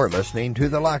diet? You're listening to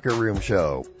The Locker Room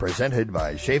Show, presented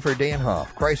by Schaefer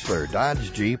Danhoff, Chrysler,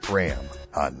 Dodge, Jeep, Ram,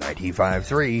 on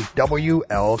 95.3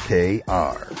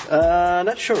 WLKR.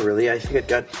 Not sure, really. I think it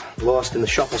got lost in the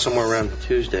shuffle somewhere around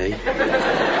Tuesday.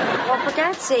 Well, for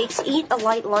God's sakes, eat a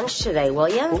light lunch today, will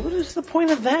you? Well, what is the point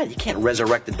of that? You can't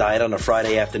resurrect the diet on a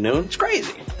Friday afternoon. It's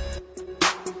crazy.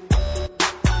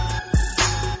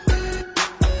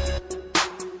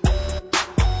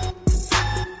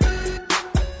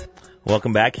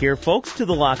 Welcome back here, folks, to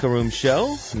the Locker Room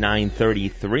Show,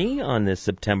 9:33 on this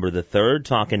September the 3rd,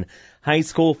 talking high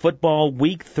school football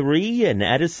week 3 in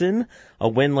Edison. A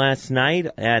win last night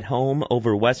at home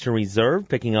over Western Reserve,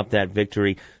 picking up that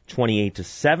victory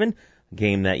 28-7. A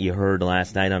game that you heard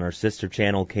last night on our sister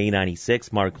channel,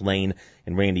 K96. Mark Lane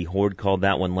and Randy Horde called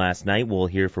that one last night. We'll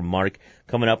hear from Mark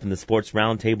coming up in the Sports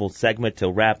Roundtable segment to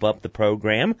wrap up the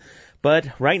program. But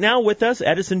right now with us,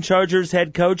 Edison Chargers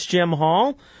head coach Jim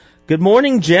Hall. Good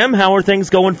morning, Jim. How are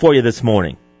things going for you this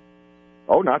morning?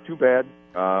 Oh, not too bad.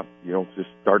 Just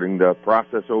starting the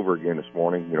process over again this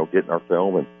morning, getting our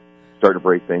film and starting to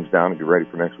break things down and get ready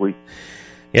for next week.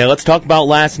 Yeah, let's talk about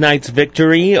last night's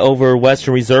victory over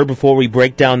Western Reserve before we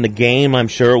break down the game. I'm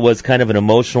sure it was kind of an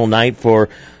emotional night for,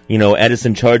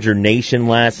 Edison Charger Nation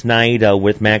last night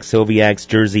with Max Soviak's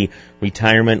jersey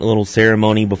retirement little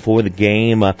ceremony before the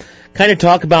game. Kind of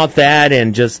talk about that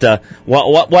and just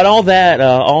what all of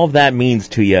that means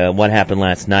to you, what happened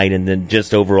last night, and then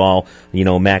just overall,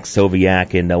 Max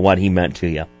Soviak and what he meant to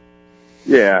you.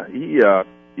 Yeah, he,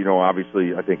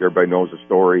 obviously, I think everybody knows the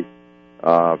story.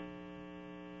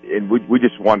 And we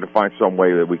just wanted to find some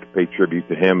way that we could pay tribute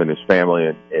to him and his family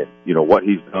and what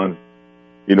he's done,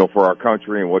 for our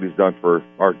country and what he's done for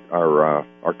our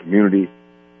community.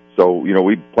 So,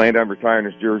 we planned on retiring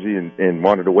his jersey and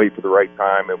wanted to wait for the right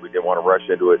time, and we didn't want to rush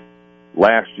into it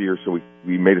last year, so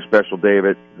we made a special day of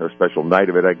it, or a special night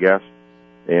of it, I guess.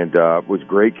 And it was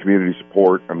great community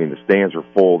support. I mean, the stands are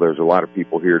full. There's a lot of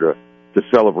people here to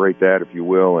celebrate that, if you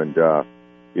will. And,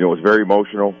 it was very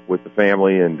emotional with the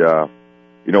family. And,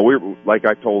 we're, like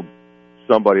I told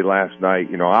somebody last night,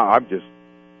 I'm just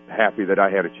happy that I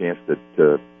had a chance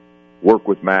to work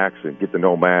with Max and get to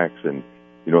know Max and,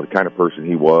 the kind of person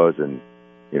he was. And,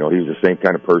 he was the same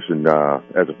kind of person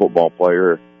as a football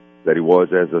player that he was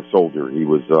as a soldier. He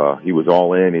was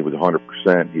all in. He was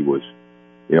 100%. He was,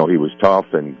 he was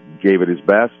tough and gave it his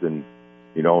best. And,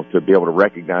 to be able to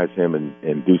recognize him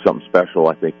and do something special,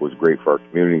 I think was great for our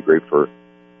community, great for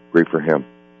him.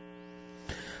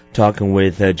 Talking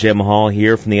with Jim Hall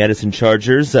here from the Edison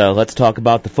Chargers. Let's talk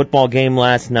about the football game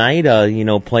last night.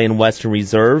 Playing Western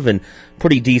Reserve, and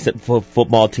pretty decent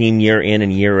football team year in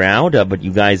and year out. But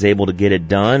you guys able to get it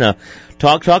done.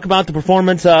 Talk about the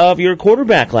performance of your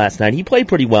quarterback last night. He played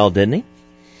pretty well, didn't he?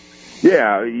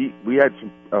 Yeah, we had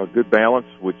some good balance,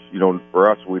 which for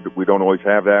us we don't always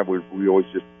have that. We always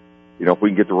just if we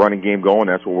can get the running game going,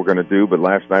 that's what we're going to do. But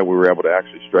last night we were able to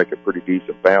actually strike a pretty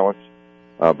decent balance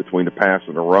between the pass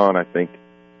and the run. I think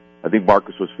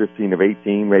Marcus was 15 of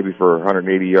 18, maybe for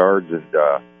 180 yards, and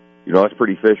that's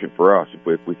pretty efficient for us.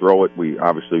 If we throw it,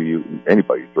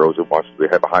 anybody who throws it wants to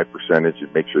have a high percentage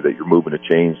and make sure that you're moving the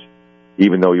chains,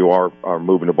 even though you are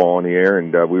moving the ball in the air.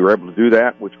 And we were able to do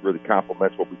that, which really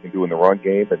complements what we can do in the run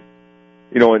game. And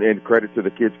and credit to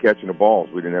the kids catching the balls.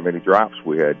 We didn't have any drops.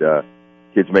 We had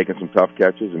kids making some tough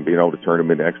catches and being able to turn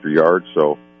them into extra yards.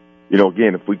 So,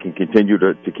 again, if we can continue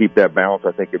to keep that balance,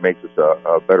 I think it makes us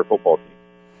a better football team.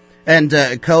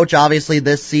 And, Coach, obviously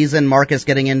this season, Marcus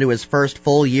getting into his first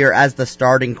full year as the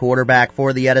starting quarterback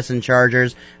for the Edison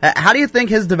Chargers. How do you think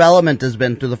his development has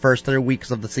been through the first 3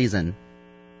 weeks of the season?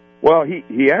 Well,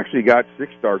 he actually got 6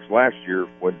 starts last year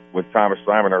when Thomas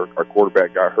Simon, our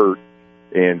quarterback, got hurt.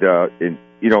 And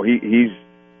he's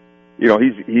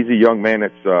a young man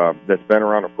that's been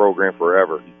around the program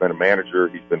forever. He's been a manager.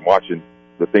 He's been watching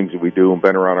the things that we do and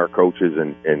been around our coaches.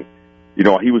 And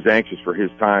he was anxious for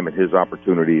his time and his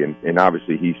opportunity. And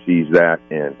obviously he sees that.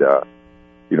 And,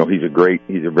 he's a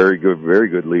very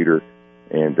good leader.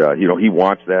 And, he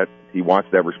wants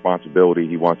that responsibility.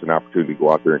 He wants an opportunity to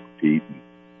go out there and compete.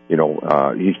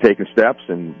 And, he's taking steps,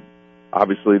 and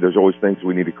obviously there's always things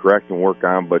we need to correct and work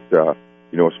on. But,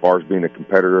 as far as being a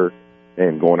competitor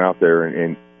and going out there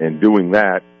and doing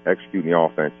that, executing the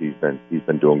offense, he's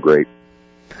been doing great.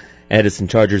 Edison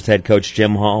Chargers head coach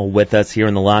Jim Hall with us here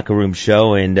in the Locker Room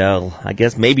Show, and I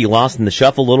guess maybe lost in the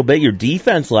shuffle a little bit. Your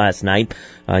defense last night,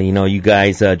 you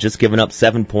guys just giving up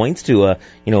 7 points to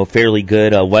a fairly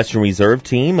good Western Reserve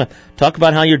team. Talk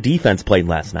about how your defense played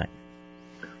last night.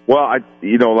 Well, I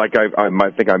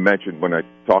think I mentioned when I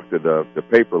talked to the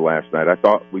paper last night, I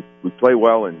thought we play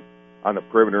well on the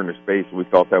perimeter and the space. We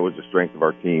thought that was the strength of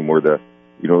our team. We're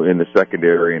in the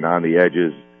secondary and on the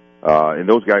edges. And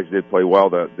those guys did play well.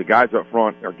 The guys up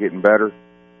front are getting better.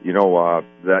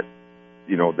 That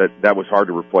was hard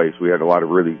to replace. We had a lot of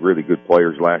really, really good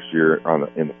players last year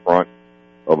in the front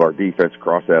of our defense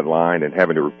across that line, and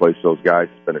having to replace those guys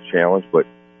has been a challenge. But,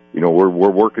 we're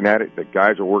working at it. The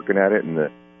guys are working at it, and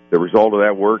the result of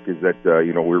that work is that,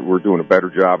 we're doing a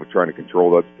better job of trying to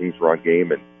control that team's run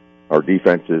game, and our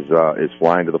defense is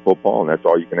flying to the football, and that's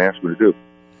all you can ask them to do.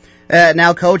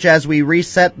 Now, Coach, as we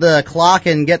reset the clock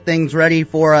and get things ready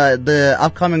for the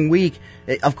upcoming week,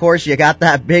 of course, you got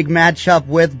that big matchup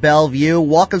with Bellevue.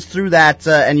 Walk us through that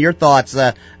and your thoughts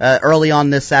early on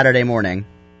this Saturday morning.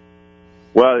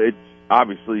 Well, it's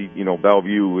obviously,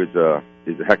 Bellevue is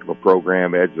a heck of a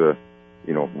program. Ed's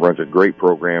runs a great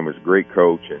program, is a great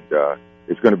coach, and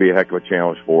it's going to be a heck of a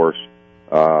challenge for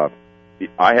us.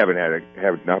 I haven't had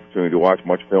an opportunity to watch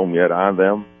much film yet on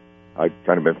them. I've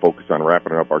kind of been focused on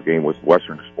wrapping up our game with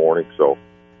Western this morning. So,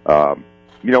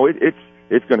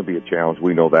 it's going to be a challenge.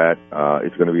 We know that.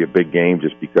 It's going to be a big game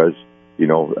just because,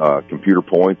 computer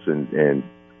points and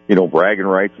bragging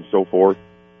rights and so forth.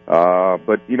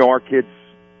 But, our kids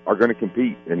are going to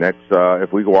compete. And that's,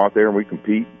 if we go out there and we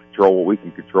compete, control what we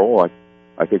can control,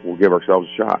 I think we'll give ourselves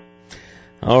a shot.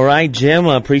 All right, Jim,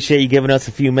 I appreciate you giving us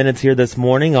a few minutes here this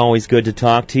morning. Always good to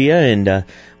talk to you, and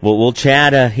we'll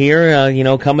chat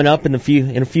here, coming up in a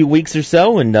few weeks or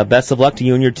so. And best of luck to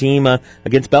you and your team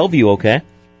against Bellevue. Okay.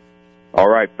 All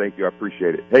right, thank you. I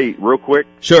appreciate it. Hey, real quick.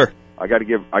 Sure. I got to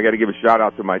give a shout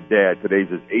out to my dad. Today's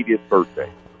his 80th birthday.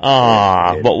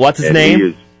 But what's his name? He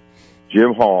is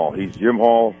Jim Hall. He's Jim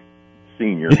Hall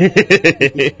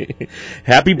Sr.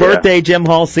 Happy birthday, Jim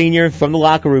Hall Sr. from the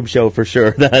Locker Room Show for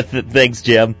sure. Thanks,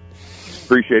 Jim.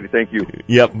 Appreciate it. Thank you.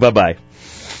 Yep. Bye-bye.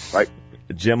 Bye.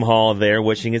 Jim Hall there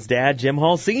wishing his dad, Jim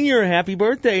Hall Sr., a happy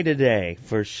birthday today.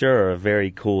 For sure.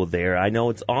 Very cool there. I know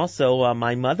it's also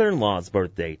my mother-in-law's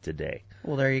birthday today.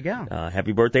 Well, there you go.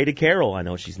 Happy birthday to Carol. I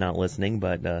know she's not listening,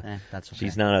 but that's okay.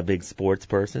 She's not a big sports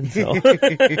person. So,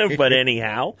 but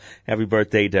anyhow, happy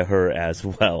birthday to her as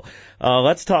well.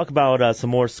 Let's talk about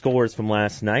some more scores from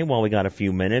last night while we got a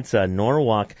few minutes.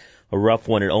 Norwalk, a rough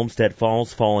one at Olmsted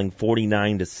Falls, falling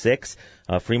 49-6.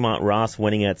 Fremont Ross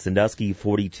winning at Sandusky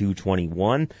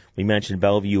 42-21. We mentioned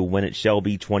Bellevue win at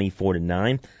Shelby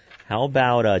 24-9. How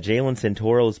about Jalen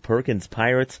Santoro's Perkins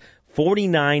Pirates?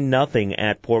 49-0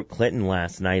 at Port Clinton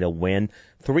last night, a win.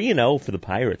 3-0 for the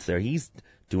Pirates there. He's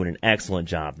doing an excellent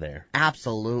job there.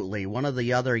 Absolutely. One of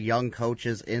the other young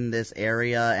coaches in this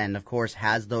area, and of course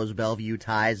has those Bellevue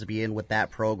ties being with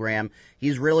that program.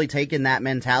 He's really taken that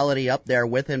mentality up there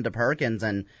with him to Perkins,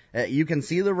 and you can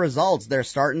see the results. They're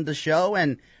starting to show,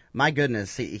 and my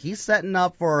goodness, he's setting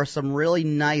up for some really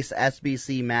nice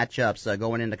SBC matchups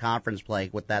going into conference play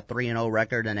with that 3-0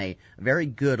 record and a very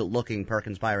good-looking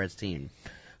Perkins Pirates team.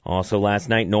 Also last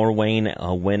night,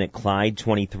 Norwayne win at Clyde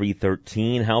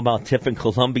 23-13. How about Tiffin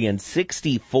Columbian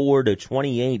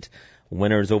 64-28,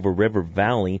 winners over River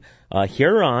Valley.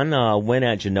 Huron win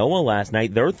at Genoa last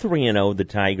night. They're 3-0, the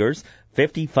Tigers,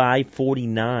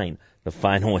 55-49, the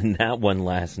final in that one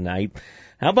last night.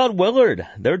 How about Willard?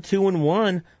 They're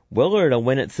 2-1. Willard a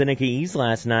win at Seneca East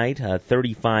last night,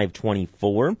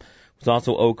 35-24. It was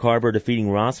also Oak Harbor defeating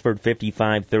Rossford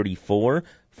 55-34.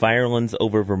 Firelands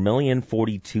over Vermilion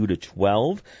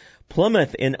 42-12.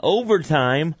 Plymouth in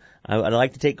overtime. I'd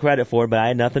like to take credit for it, but I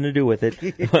had nothing to do with it.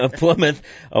 Plymouth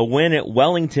a win at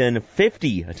Wellington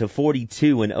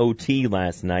 50-42 in OT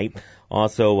last night.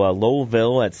 Also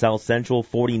Lowellville at South Central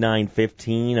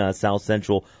 49-15. South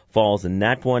Central falls in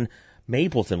that one.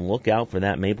 Mapleton, look out for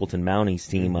that Mapleton Mounties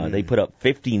team. They put up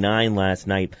 59 last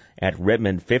night at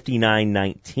Rittman,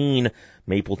 59-19.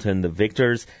 Mapleton the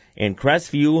victors. And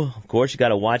Crestview, of course, you got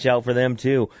to watch out for them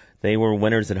too. They were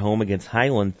winners at home against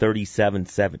Highland,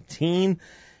 37-17.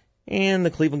 And the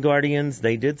Cleveland Guardians,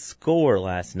 they did score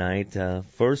last night.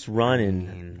 First run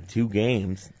in 2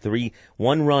 games.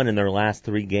 1 run in their last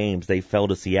 3 games. They fell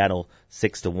to Seattle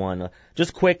 6-1.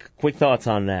 Just quick thoughts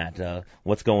on that.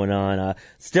 What's going on?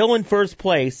 Still in first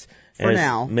place. For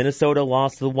now. Minnesota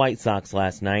lost to the White Sox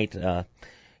last night.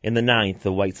 In the 9th,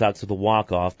 the White Sox with a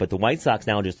walk-off, but the White Sox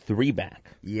now just 3 back.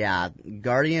 Yeah,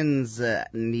 Guardians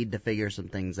need to figure some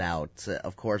things out.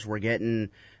 Of course, we're getting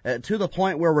to the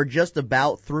point where we're just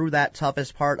about through that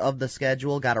toughest part of the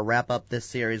schedule. Got to wrap up this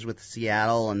series with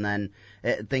Seattle, and then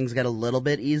things get a little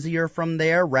bit easier from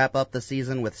there. Wrap up the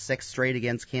season with 6 straight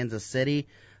against Kansas City,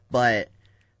 but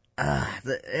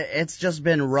it's just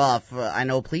been rough. I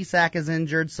know Plesac is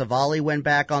injured. Savali went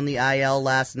back on the IL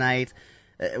last night.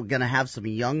 We're going to have some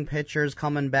young pitchers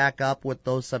coming back up with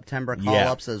those September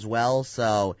call-ups as well.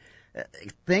 So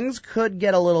things could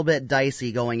get a little bit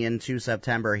dicey going into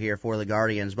September here for the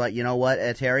Guardians. But you know what?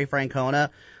 Terry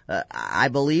Francona, I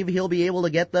believe he'll be able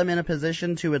to get them in a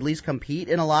position to at least compete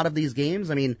in a lot of these games.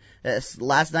 I mean,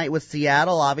 last night with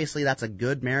Seattle, obviously that's a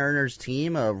good Mariners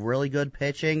team, a really good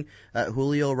pitching.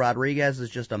 Julio Rodriguez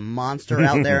is just a monster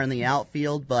out there in the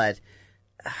outfield, but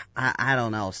I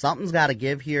don't know. Something's got to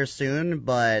give here soon,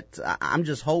 but I'm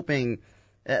just hoping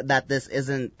that this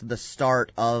isn't the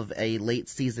start of a late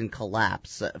season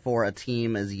collapse for a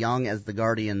team as young as the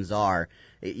Guardians are.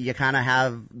 You kind of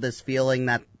have this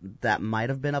feeling that might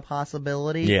have been a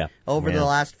possibility over the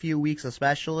last few weeks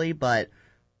especially, but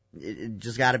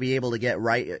just got to be able to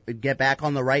get back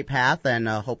on the right path, and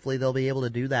hopefully they'll be able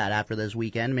to do that after this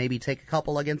weekend. Maybe take a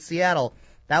couple against Seattle.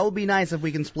 That would be nice if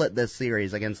we can split this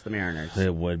series against the Mariners.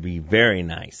 It would be very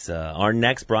nice. Our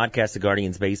next broadcast of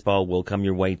Guardians baseball will come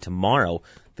your way tomorrow.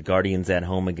 The Guardians at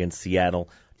home against Seattle,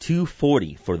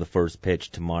 2:40 for the first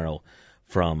pitch tomorrow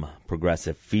from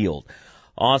Progressive Field.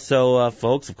 Also,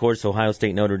 folks, of course, Ohio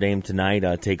State Notre Dame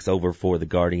tonight takes over for the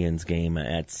Guardians game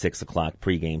at 6 o'clock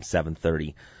pregame,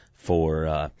 7:30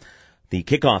 for the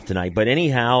kickoff tonight. But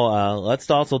anyhow, let's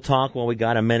also talk while we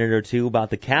got a minute or two about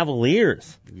the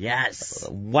Cavaliers. Yes.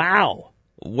 Wow.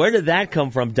 Where did that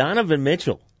come from? Donovan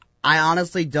Mitchell. I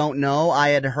honestly don't know. I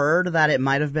had heard that it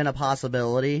might have been a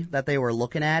possibility that they were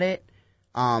looking at it,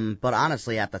 But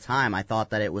honestly, at the time, I thought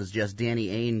that it was just Danny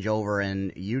Ainge over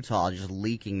in Utah just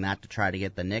leaking that to try to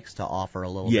get the Knicks to offer a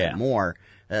little bit more.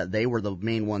 They were the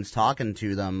main ones talking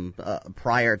to them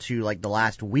prior to like the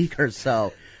last week or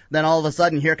so. Then all of a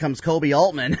sudden, here comes Kobe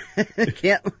Altman.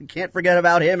 Can't forget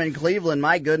about him in Cleveland.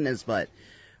 My goodness, but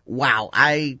wow,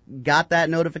 I got that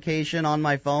notification on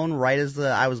my phone right as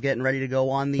I was getting ready to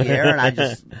go on the air, and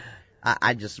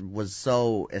I just was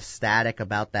so ecstatic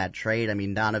about that trade. I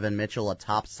mean, Donovan Mitchell, a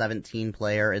top 17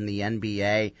 player in the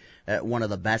NBA, one of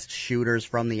the best shooters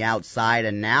from the outside,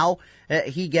 and now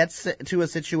he gets to a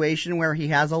situation where he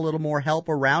has a little more help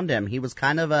around him. He was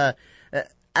kind of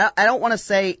I don't want to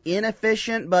say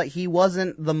inefficient, but he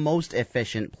wasn't the most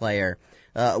efficient player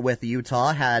with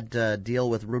Utah. Had to deal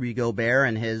with Rudy Gobert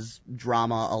and his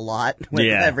drama a lot with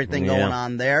everything going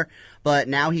on there. But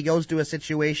now he goes to a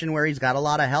situation where he's got a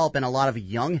lot of help and a lot of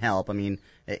young help. I mean,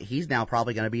 he's now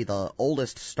probably going to be the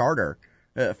oldest starter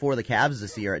for the Cavs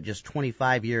this year at just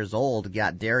 25 years old.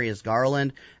 Got Darius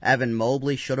Garland, Evan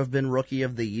Mobley should have been Rookie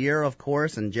of the Year, of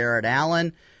course, and Jared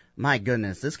Allen. My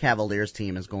goodness, this Cavaliers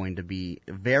team is going to be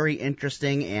very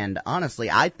interesting, and honestly,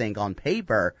 I think on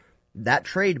paper, that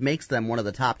trade makes them one of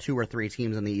the top 2 or 3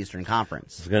 teams in the Eastern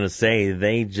Conference. I was going to say,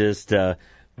 they just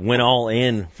went all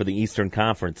in for the Eastern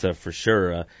Conference for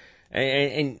sure.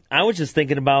 And I was just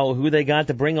thinking about who they got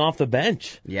to bring off the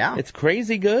bench. Yeah. It's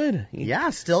crazy good.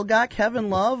 Yeah, still got Kevin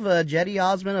Love, Cedi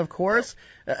Osman, of course.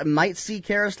 Might see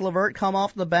Karis LeVert come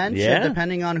off the bench,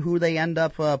 depending on who they end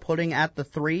up putting at the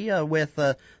 3 with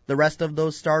the rest of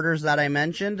those starters that I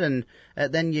mentioned. And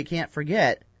then you can't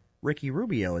forget, Ricky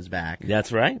Rubio is back.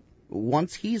 That's right.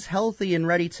 Once he's healthy and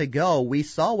ready to go, we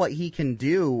saw what he can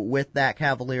do with that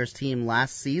Cavaliers team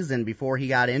last season before he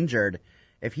got injured.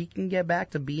 If he can get back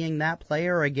to being that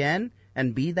player again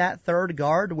and be that third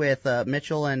guard with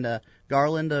Mitchell and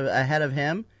Garland ahead of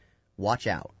him, watch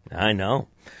out. I know.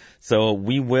 So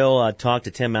we will talk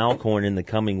to Tim Alcorn in the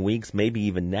coming weeks, maybe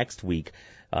even next week,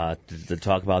 to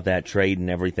talk about that trade and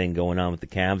everything going on with the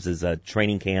Cavs as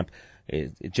training camp.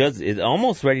 It's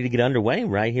almost ready to get underway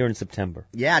right here in September.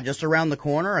 Yeah, just around the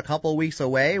corner, a couple of weeks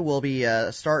away. We'll be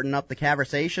starting up the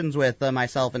conversations with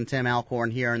myself and Tim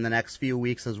Alcorn here in the next few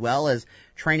weeks as well as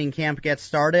training camp gets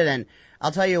started. And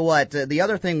I'll tell you what, the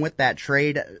other thing with that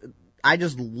trade, I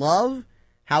just love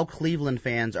how Cleveland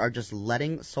fans are just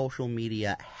letting social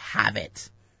media have it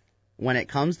when it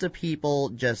comes to people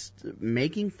just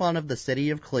making fun of the city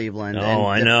of Cleveland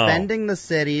and defending the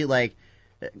city. Like,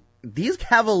 these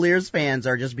Cavaliers fans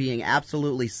are just being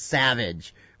absolutely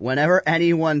savage whenever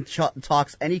anyone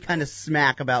talks any kind of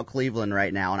smack about Cleveland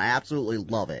right now, and I absolutely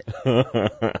love it.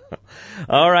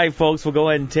 All right, folks, we'll go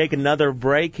ahead and take another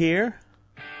break here.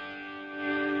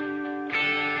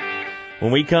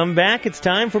 When we come back, it's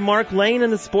time for Mark Lane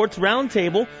and the Sports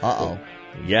Roundtable. Uh-oh.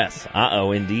 Yes,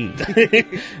 uh-oh, indeed.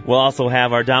 We'll also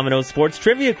have our Domino's Sports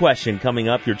Trivia question coming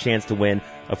up, your chance to win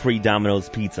a free Domino's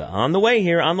pizza. On the way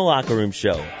here on the Locker Room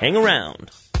Show. Hang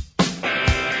around.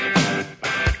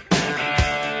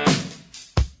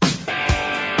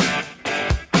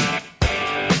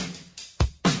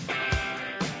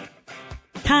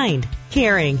 Kind,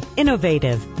 caring,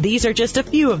 innovative. These are just a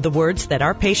few of the words that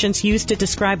our patients use to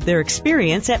describe their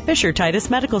experience at Fisher Titus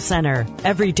Medical Center.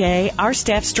 Every day, our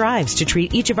staff strives to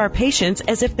treat each of our patients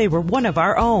as if they were one of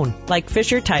our own, like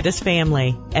Fisher Titus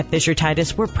family. At Fisher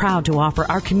Titus, we're proud to offer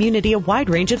our community a wide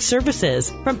range of services,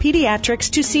 from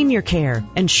pediatrics to senior care,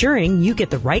 ensuring you get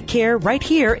the right care right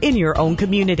here in your own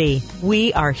community.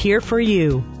 We are here for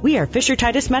you. We are Fisher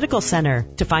Titus Medical Center.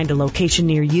 To find a location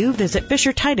near you, visit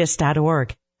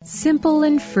fishertitus.org. Simple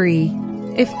and free.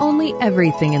 If only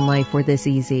everything in life were this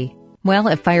easy. Well,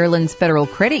 at Firelands Federal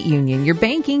Credit Union, your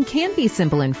banking can be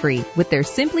simple and free with their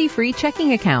Simply Free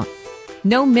checking account.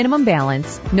 No minimum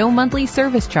balance, no monthly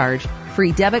service charge,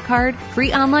 free debit card,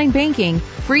 free online banking,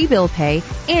 free bill pay,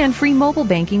 and free mobile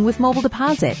banking with mobile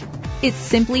deposit. It's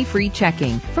Simply Free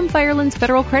checking from Firelands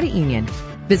Federal Credit Union.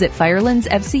 Visit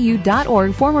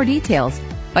firelandsfcu.org for more details.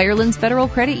 Firelands Federal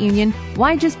Credit Union,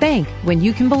 why just bank when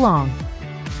you can belong?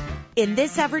 In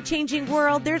this ever-changing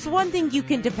world, there's one thing you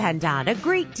can depend on, a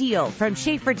great deal from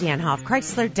Schaefer Danhoff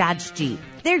Chrysler Dodge Jeep.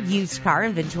 Their used car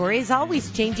inventory is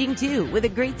always changing too, with a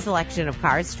great selection of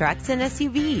cars, trucks, and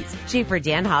SUVs. Schaefer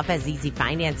Danhoff has easy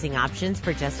financing options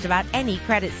for just about any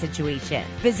credit situation.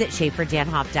 Visit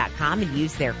SchaeferDanhoff.com and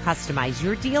use their Customize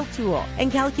Your Deal tool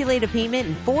and calculate a payment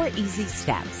in 4 easy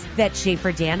steps. That's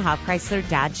Schaefer Danhoff Chrysler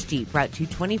Dodge Jeep, Route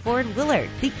 224 in Willard,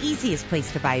 the easiest place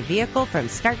to buy a vehicle from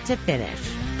start to finish.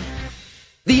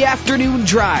 The Afternoon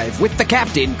Drive with the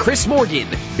captain, Chris Morgan.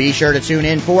 Be sure to tune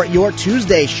in for your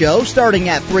Tuesday show starting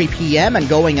at 3 p.m. and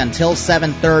going until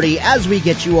 7:30 as we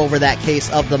get you over that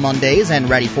case of the Mondays and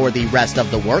ready for the rest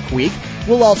of the work week.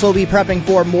 We'll also be prepping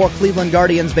for more Cleveland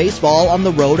Guardians baseball on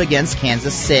the road against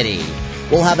Kansas City.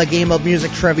 We'll have a game of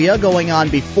music trivia going on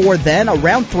before then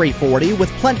around 3:40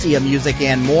 with plenty of music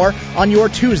and more on your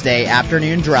Tuesday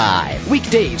afternoon drive.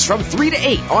 Weekdays from 3 to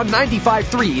 8 on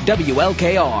 95.3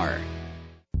 WLKR.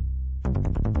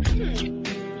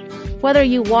 Whether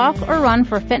you walk or run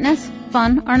for fitness,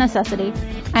 fun, or necessity,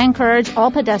 I encourage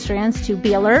all pedestrians to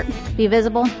be alert, be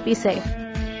visible, be safe.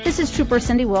 This is Trooper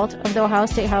Cindy Wilt of the Ohio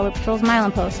State Highway Patrol's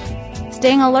Milan Post.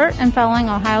 Staying alert and following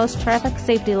Ohio's traffic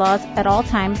safety laws at all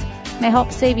times may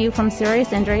help save you from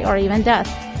serious injury or even death.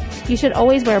 You should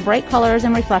always wear bright colors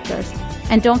and reflectors.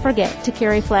 And don't forget to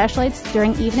carry flashlights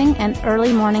during evening and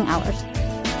early morning hours.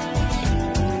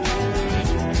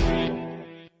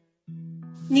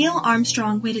 Neil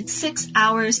Armstrong waited 6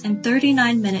 hours and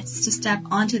 39 minutes to step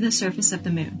onto the surface of the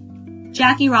moon.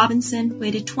 Jackie Robinson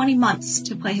waited 20 months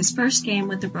to play his first game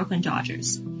with the Brooklyn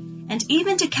Dodgers. And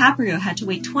even DiCaprio had to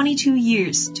wait 22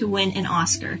 years to win an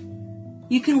Oscar.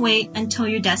 You can wait until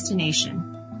your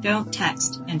destination. Don't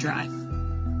text and drive.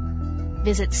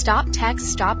 Visit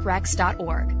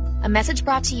StopTextStopWrecks.org. A message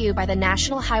brought to you by the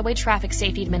National Highway Traffic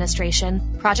Safety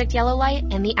Administration, Project Yellow Light,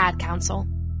 and the Ad Council.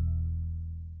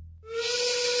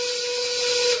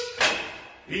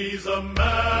 He's a man.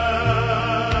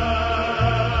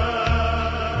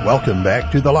 Welcome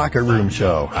back to the Locker Room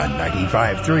Show on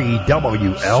 95.3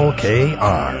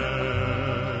 WLKR.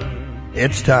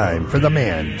 It's time for the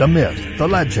man, the myth, the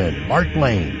legend, Mark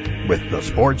Lane, with the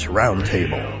Sports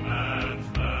Roundtable.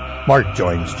 Mark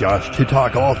joins Josh to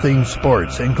talk all things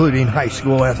sports, including high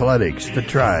school athletics, the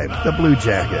Tribe, the Blue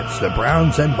Jackets, the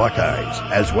Browns, and Buckeyes,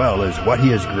 as well as what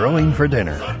he is grilling for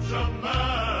dinner.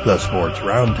 The Sports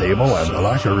Roundtable and the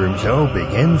Locker Room Show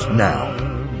begins now.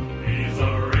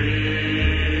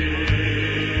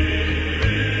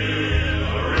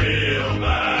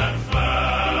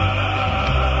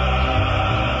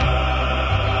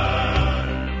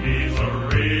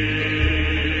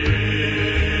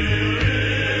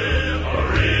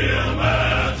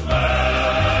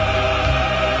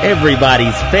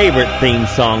 Everybody's favorite theme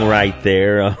song right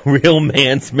there, a real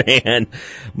man's man.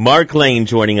 Mark Lane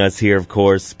joining us here, of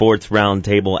course. Sports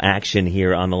Roundtable action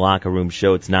here on the Locker Room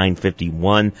Show. It's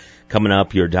 9:51. Coming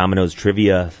up, your Domino's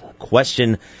trivia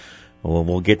question. Well,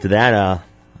 we'll get to that.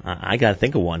 I got to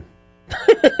think of one.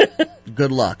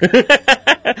 Good luck.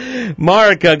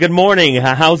 Mark, good morning.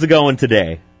 How's it going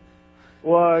today?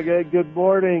 Well, good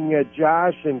morning,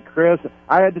 Josh and Chris.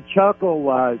 I had to chuckle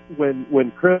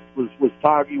when Chris was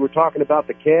talking. You were talking about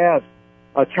the Cavs.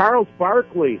 Charles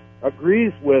Barkley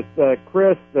agrees with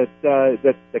Chris that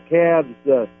the Cavs,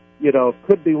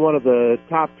 could be one of the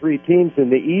top 3 teams in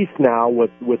the East now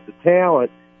with the talent.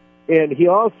 And he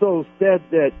also said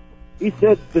that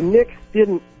the Knicks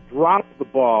didn't drop the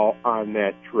ball on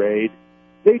that trade.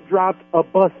 They dropped a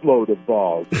busload of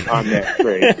balls on that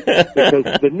trade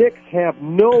because the Knicks have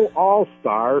no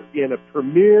all-star in a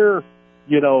premier,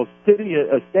 city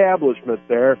establishment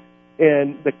there,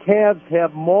 and the Cavs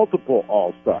have multiple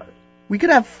all-stars. We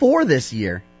could have 4 this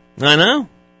year. I know.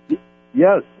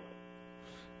 Yes.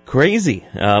 Crazy.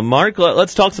 Mark,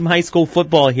 let's talk some high school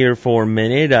football here for a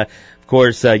minute. Of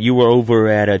course, you were over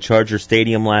at Charger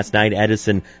Stadium last night,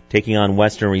 Edison taking on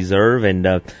Western Reserve,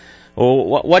 and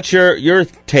what's your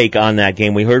take on that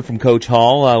game? We heard from Coach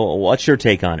Hall. What's your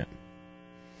take on it?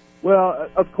 Well,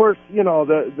 of course,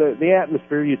 the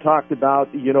atmosphere you talked about.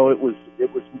 It was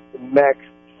Max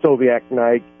Soviak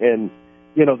night, and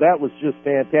that was just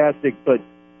fantastic. But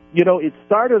it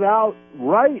started out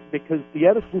right because the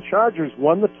Edison Chargers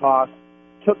won the toss,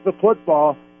 took the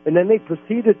football, and then they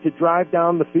proceeded to drive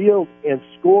down the field and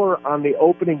score on the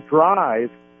opening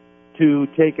drive to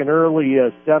take an early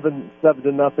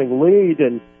 7-0 lead,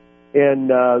 and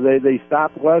they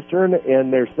stopped Western,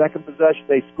 and their second possession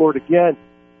they scored again.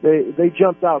 They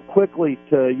jumped out quickly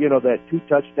to that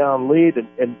 2-touchdown lead,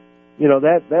 and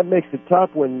that makes it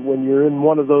tough when you're in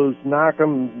one of those knock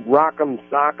 'em, rock 'em,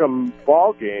 sock 'em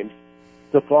ball games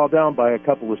to fall down by a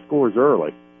couple of scores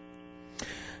early.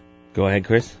 Go ahead,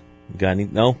 Chris. Got any?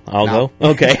 No? I'll go?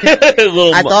 Okay.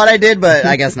 I thought I did, but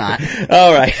I guess not.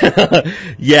 All right.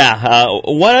 Yeah.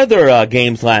 What other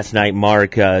games last night,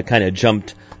 Mark, kind of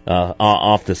jumped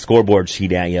off the scoreboard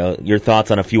sheet at you? Your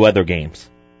thoughts on a few other games?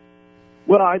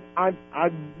 Well,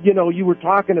 you were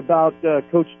talking about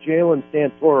Coach Jalen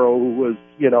Santoro, who was,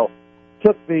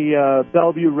 took the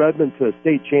Bellevue Redmond to a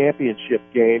state championship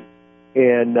game,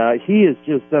 and he has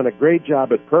just done a great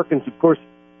job at Perkins. Of course,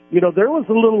 there was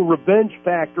a little revenge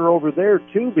factor over there,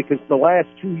 too, because the last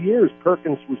 2 years,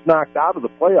 Perkins was knocked out of the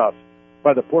playoffs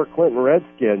by the Port Clinton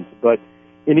Redskins. But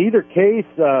in either case,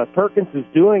 Perkins is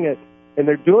doing it, and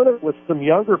they're doing it with some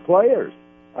younger players.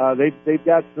 They've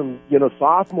got some,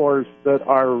 sophomores that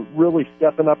are really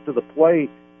stepping up to the plate.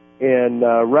 And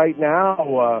right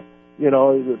now,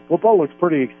 football looks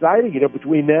pretty exciting,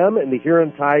 between them and the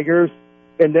Huron Tigers.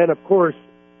 And then, of course,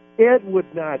 Ed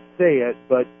would not say it,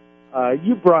 but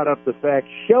you brought up the fact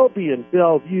Shelby and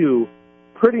Bellevue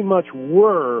pretty much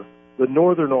were the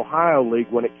Northern Ohio League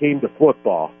when it came to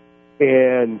football.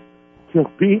 And to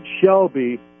beat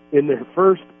Shelby in their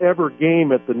first ever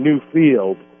game at the new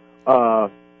field,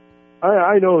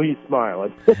 I know he's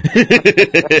smiling.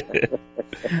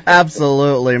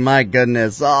 Absolutely, my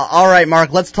goodness. All right,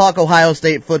 Mark, let's talk Ohio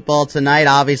State football tonight.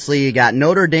 Obviously, you got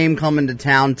Notre Dame coming to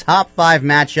town, top 5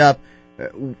 matchup.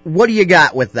 What do you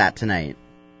got with that tonight?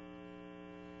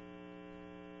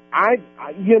 I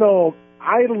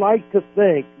like to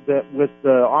think that with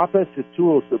the offensive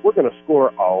tools that we're going to score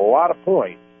a lot of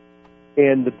points.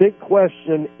 And the big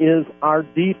question is our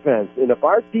defense. And if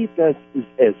our defense is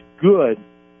as good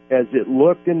as it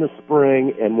looked in the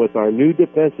spring and with our new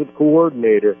defensive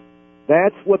coordinator,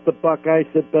 that's what the Buckeyes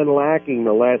have been lacking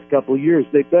the last couple of years.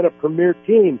 They've been a premier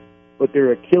team, but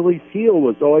their Achilles heel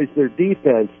was always their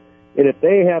defense. And if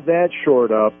they have that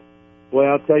shored up, boy,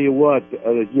 I'll tell you what,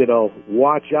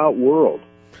 watch out, world.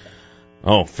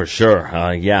 Oh, for sure.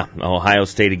 Ohio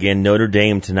State again, Notre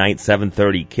Dame tonight,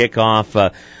 7:30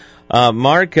 kickoff.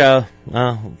 Mark,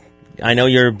 I know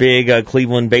you're a big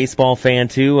Cleveland baseball fan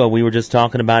too. We were just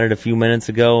talking about it a few minutes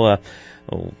ago.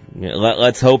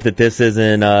 Let's hope that this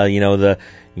isn't, the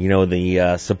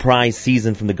surprise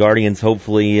season from the Guardians.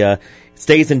 Hopefully,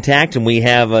 stays intact and we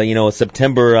have, a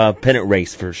September pennant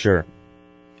race for sure.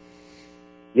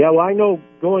 Yeah, well, I know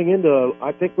going into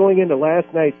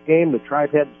last night's game, the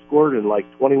Tribe hadn't scored in like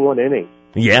 21 innings.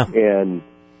 Yeah. And,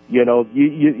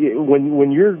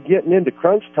 when you're getting into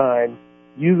crunch time,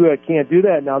 you can't do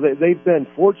that. Now, they've been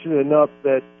fortunate enough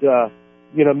that,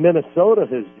 Minnesota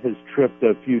has tripped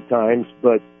a few times,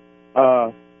 but,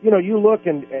 you look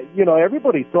and,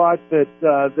 everybody thought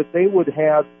that they would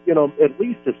have, at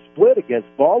least a split against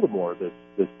Baltimore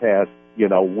this past,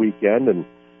 weekend, and,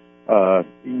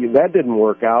 that didn't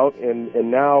work out.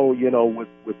 And now,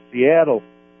 with Seattle,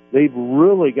 they've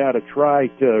really got to try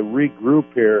to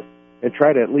regroup here and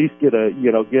try to at least get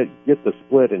the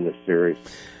split in this series.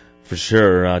 For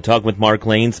sure. Talking with Mark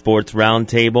Lane, Sports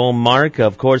Roundtable. Mark,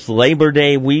 of course, Labor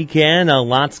Day weekend.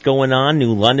 Lots going on.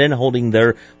 New London holding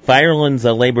their Firelands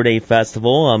Labor Day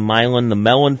Festival. Milan, the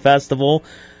Melon Festival.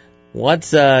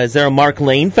 Is there a Mark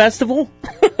Lane Festival?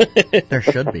 There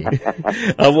should be.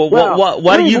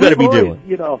 What are you going to be doing?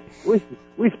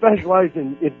 We specialize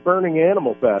in burning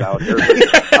animal fat out here.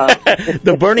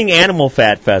 The Burning Animal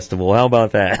Fat Festival. How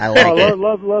about that? I like it.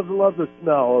 Love the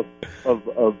smell of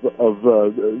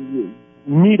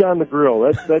meat on the grill.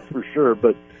 That's for sure.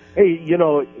 But hey,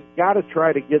 got to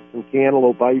try to get some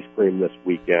cantaloupe ice cream this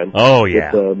weekend. Oh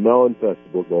yeah, with the Melon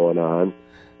Festival going on,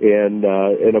 and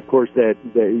of course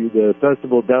the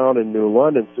festival down in New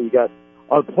London. So you got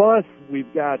plus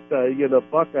we've got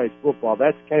Buckeye football.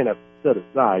 That's kind of set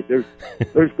aside. There's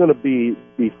going to be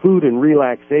food and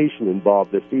relaxation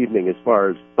involved this evening as far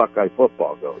as Buckeye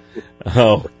football goes.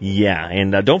 Oh, yeah.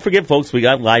 And don't forget, folks, we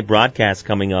got live broadcasts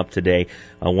coming up today.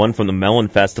 One from the Melon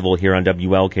Festival here on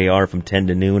WLKR from 10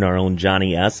 to noon. Our own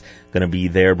Johnny S. going to be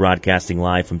there broadcasting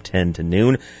live from 10 to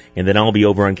noon. And then I'll be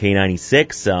over on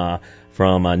K96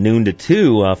 from noon to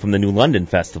 2 from the New London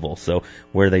Festival. So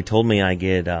where they told me I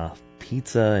get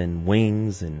pizza and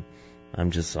wings, and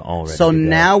I'm just all ready. So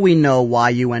now we know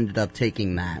why you ended up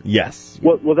taking that. Yes.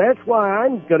 Well, that's why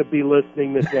I'm going to be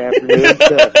listening this afternoon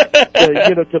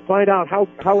to find out how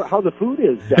the food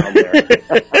is down there.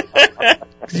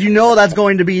 Because that's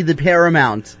going to be the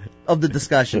paramount of the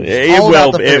discussion.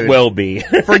 It will be.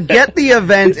 Forget the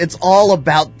event. It's all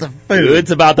about the food.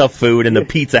 It's about the food and the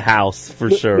pizza house for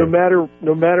sure.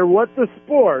 No matter what the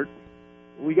sport,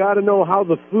 we got to know how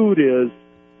the food is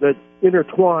that's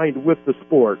intertwined with the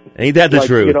sport. Ain't that the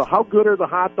truth? How good are the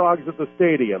hot dogs at the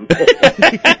stadium?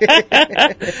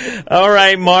 All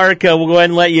right, Mark, we'll go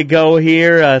ahead and let you go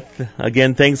here.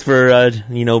 Again, thanks for,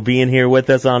 being here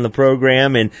with us on the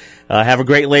program, and have a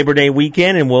great Labor Day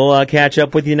weekend, and we'll catch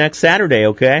up with you next Saturday,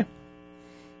 okay?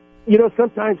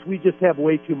 Sometimes we just have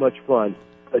way too much fun.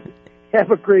 But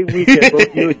Have a great weekend,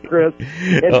 both you and Chris.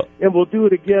 And we'll do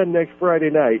it again next Friday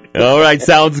night. All right,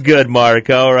 sounds good, Mark.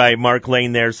 All right, Mark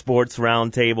Lane there, Sports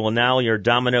Roundtable. Now your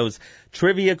Domino's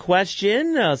trivia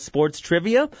question, sports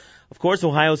trivia. Of course,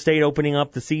 Ohio State opening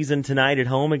up the season tonight at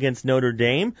home against Notre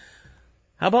Dame.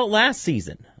 How about last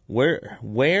season?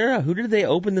 Who did they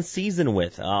open the season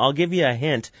with? I'll give you a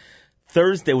hint.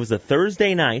 It was a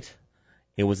Thursday night.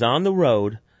 It was on the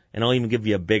road, and I'll even give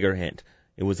you a bigger hint.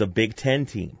 It was a Big Ten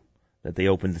team that they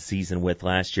opened the season with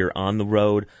last year on the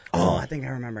road. Oh, I think I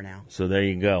remember now. So there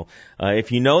you go.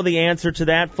 If you know the answer to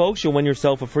that, folks, you'll win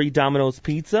yourself a free Domino's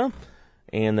pizza.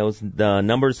 And those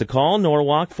numbers to call: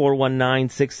 Norwalk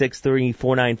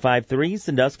 419-663-4953,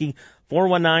 Sandusky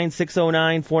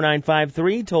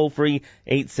 419-609-4953, toll free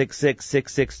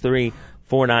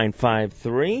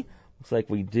 866-663-4953. Looks like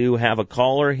we do have a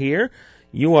caller here.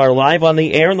 You are live on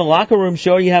the air in the Locker Room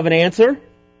Show. You have an answer?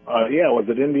 Yeah, was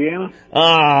it Indiana?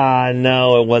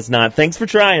 No, it was not. Thanks for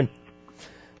trying.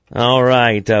 All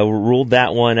right, ruled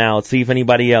that one out. See if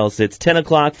anybody else. It's 10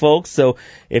 o'clock, folks, so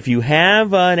if you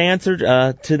have an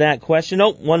answer to that question.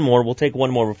 Oh, one more. We'll take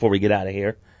one more before we get out of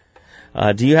here.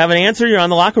 Do you have an answer? You're on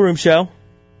the Locker Room Show.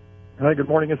 Hi, good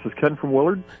morning. This is Ken from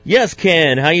Willard. Yes,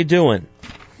 Ken. How you doing?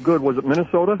 Good. Was it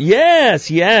Minnesota? Yes.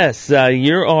 You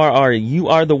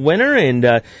are the winner,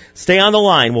 and stay on the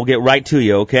line. We'll get right to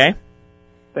you, okay?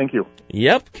 Thank you.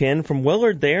 Yep, Ken from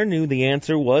Willard there knew the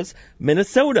answer was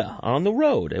Minnesota on the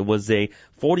road. It was a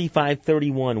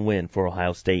 45-31 win for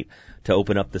Ohio State to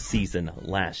open up the season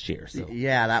last year. So.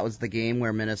 Yeah, that was the game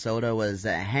where Minnesota was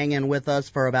hanging with us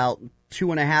for about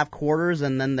 2.5 quarters,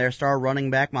 and then their star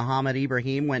running back, Muhammad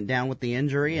Ibrahim, went down with the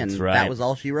injury, and that was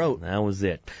all she wrote. That was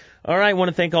it. All right, I want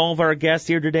to thank all of our guests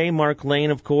here today. Mark Lane,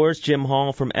 of course, Jim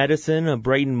Hall from Edison,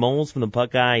 Braden Moles from the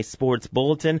Buckeye Sports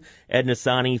Bulletin, Ed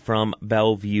Nasonti from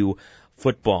Bellevue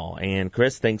Football. And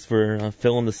Chris, thanks for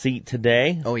filling the seat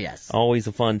today. Oh, yes. Always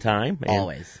a fun time. And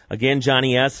always. Again,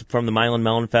 Johnny S. from the Milan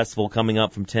Melon Festival coming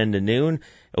up from 10 to noon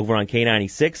over on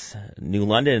K96, New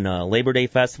London, Labor Day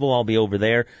Festival. I'll be over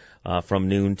there from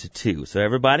noon to 2. So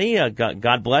everybody,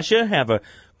 God bless you. Have a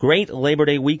great Labor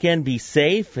Day weekend. Be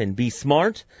safe and be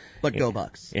smart. But go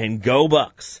Bucks. And go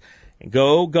Bucks. And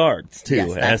go Guards, too.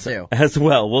 Yes, that too. As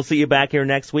well. We'll see you back here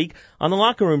next week on the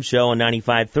Locker Room Show on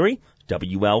 95.3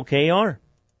 WLKR.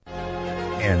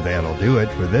 And that'll do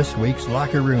it for this week's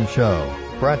Locker Room Show.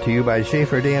 Brought to you by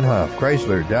Schaefer Danhoff,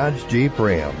 Chrysler, Dodge, Jeep,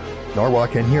 Ram,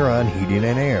 Norwalk and Huron Heating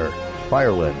and Air,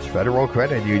 Firelands Federal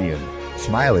Credit Union,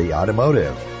 Smiley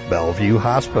Automotive, Bellevue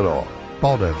Hospital,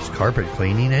 Baldov's Carpet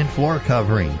Cleaning and Floor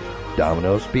Covering,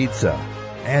 Domino's Pizza,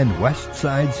 and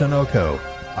Westside Sunoco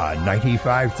on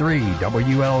 95.3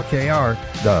 WLKR,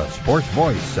 the sports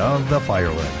voice of the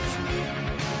Firelands.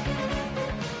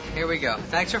 Here we go.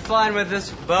 Thanks for flying with us.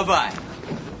 Bye-bye.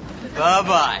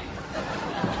 Bye-bye.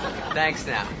 Thanks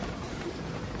now.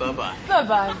 Bye-bye.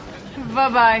 Bye-bye.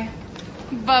 Bye-bye.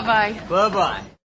 Bye-bye. Bye-bye.